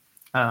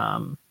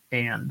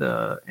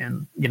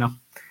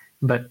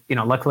 But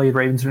luckily the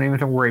Ravens don't even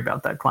have to worry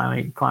about that.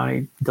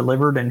 Clowney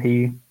delivered, and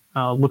he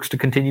looks to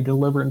continue to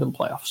deliver into the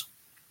playoffs.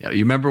 Yeah.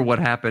 You remember what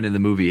happened in the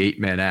movie 8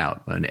 Men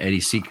Out when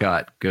Eddie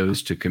Seacott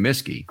goes to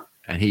Comiskey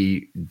and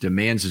he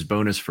demands his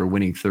bonus for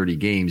winning 30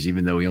 games,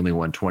 even though he only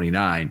won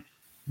 29,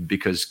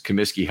 because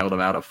Comiskey held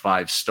him out of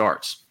 5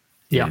 starts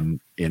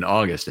in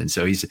August. And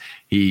so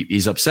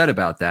he's upset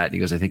about that. And he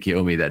goes, I think you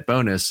owe me that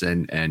bonus.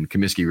 And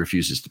Comiskey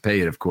refuses to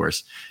pay it, of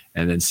course.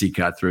 And then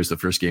Seacott throws the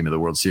first game of the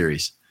World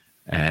Series.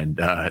 And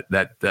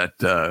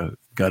that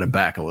got him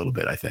back a little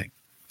bit, I think.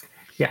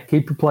 Yeah,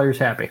 keep your players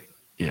happy.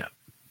 Yeah.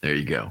 There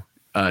you go.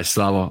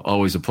 Slava,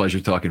 always a pleasure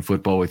talking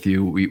football with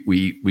you.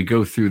 We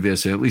go through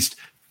this, at least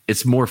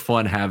it's more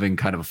fun having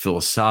kind of a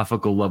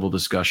philosophical level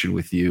discussion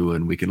with you,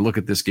 and we can look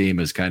at this game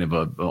as kind of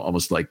a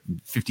almost like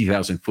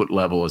 50,000 foot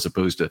level as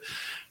opposed to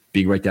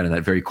being right down in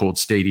that very cold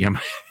stadium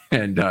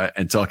and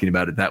talking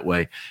about it that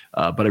way.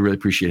 But I really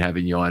appreciate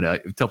having you on.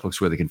 Tell folks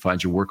where they can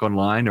find your work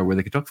online or where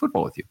they can talk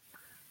football with you.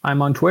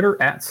 I'm on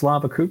Twitter at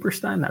Slava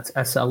Cooperstein. That's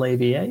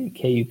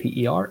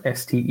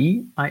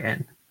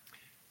SLAVAKUPERSTEIN.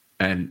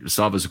 And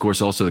Slava is, of course,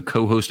 also the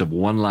co-host of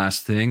One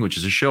Last Thing, which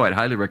is a show I'd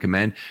highly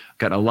recommend.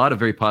 Got a lot of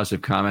very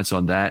positive comments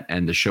on that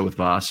and the show with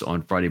Voss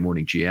on Friday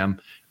Morning GM.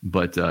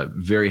 But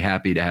very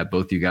happy to have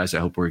both you guys. I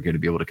hope we're going to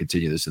be able to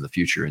continue this in the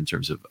future in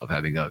terms of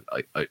having a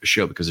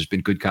show, because there's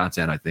been good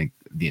content, I think,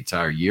 the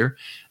entire year.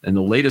 And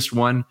the latest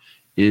one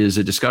is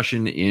a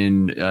discussion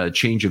in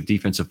change of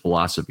defensive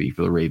philosophy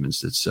for the Ravens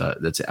that's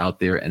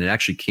out there. And it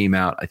actually came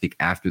out, I think,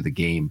 after the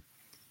game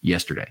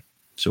yesterday.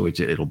 So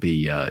it'll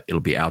be out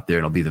there,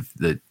 and it'll be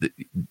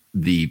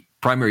the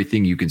primary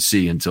thing you can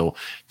see until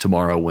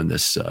tomorrow when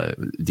this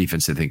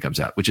defensive thing comes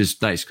out, which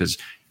is nice because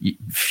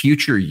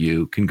future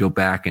you can go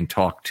back and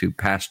talk to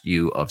past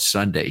you of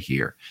Sunday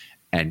here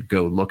and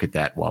go look at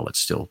that while that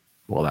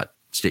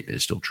statement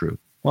is still true.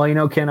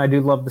 Well, Ken, I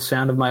do love the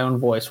sound of my own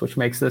voice, which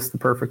makes this the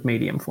perfect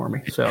medium for me.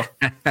 So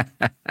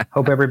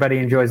hope everybody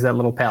enjoys that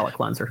little palate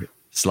cleanser.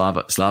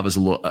 Slava's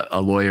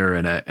a lawyer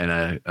and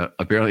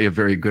apparently a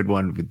very good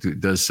one.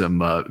 Does some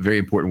very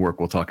important work.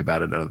 We'll talk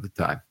about it another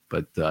time.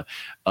 But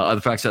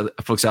other folks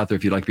out there,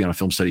 if you'd like to be on a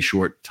film study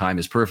short, time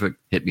is perfect.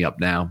 Hit me up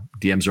now.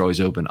 DMs are always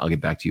open. I'll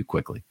get back to you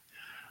quickly.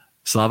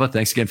 Slava,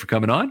 thanks again for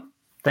coming on.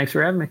 Thanks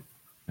for having me.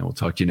 And we'll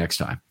talk to you next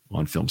time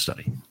on Film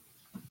Study.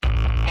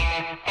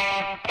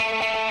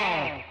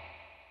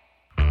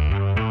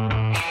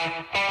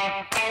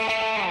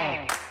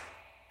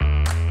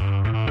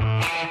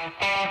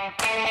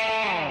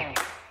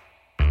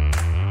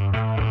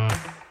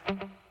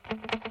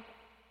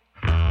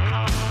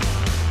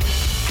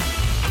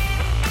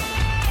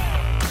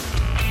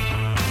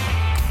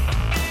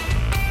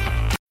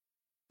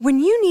 When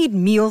you need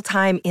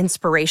mealtime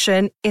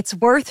inspiration, it's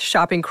worth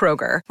shopping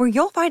Kroger, where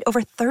you'll find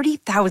over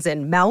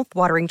 30,000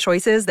 mouth-watering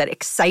choices that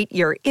excite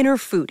your inner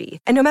foodie.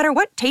 And no matter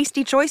what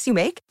tasty choice you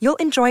make, you'll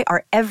enjoy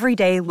our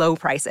everyday low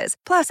prices,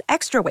 plus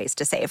extra ways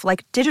to save,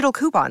 like digital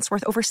coupons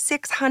worth over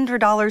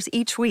 $600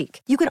 each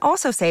week. You can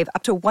also save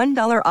up to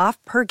 $1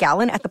 off per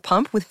gallon at the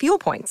pump with fuel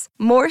points.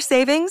 More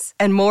savings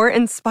and more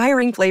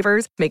inspiring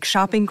flavors make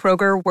shopping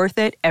Kroger worth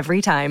it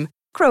every time.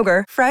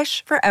 Kroger,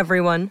 fresh for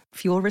everyone.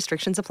 Fuel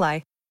restrictions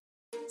apply.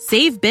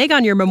 Save big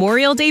on your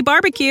Memorial Day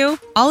barbecue,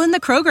 all in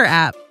the Kroger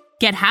app.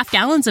 Get half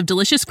gallons of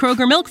delicious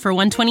Kroger milk for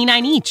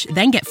 $1.29 each.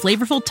 Then get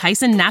flavorful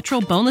Tyson natural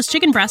boneless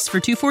chicken breasts for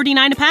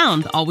 $2.49 a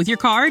pound, all with your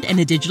card and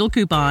a digital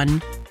coupon.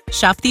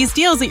 Shop these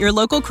deals at your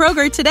local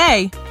Kroger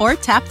today, or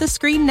tap the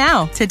screen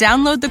now to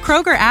download the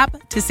Kroger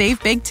app to save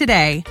big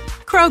today.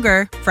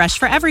 Kroger, fresh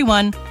for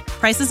everyone.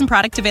 Prices and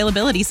product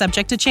availability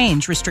subject to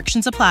change.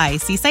 Restrictions apply.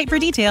 See site for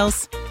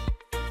details.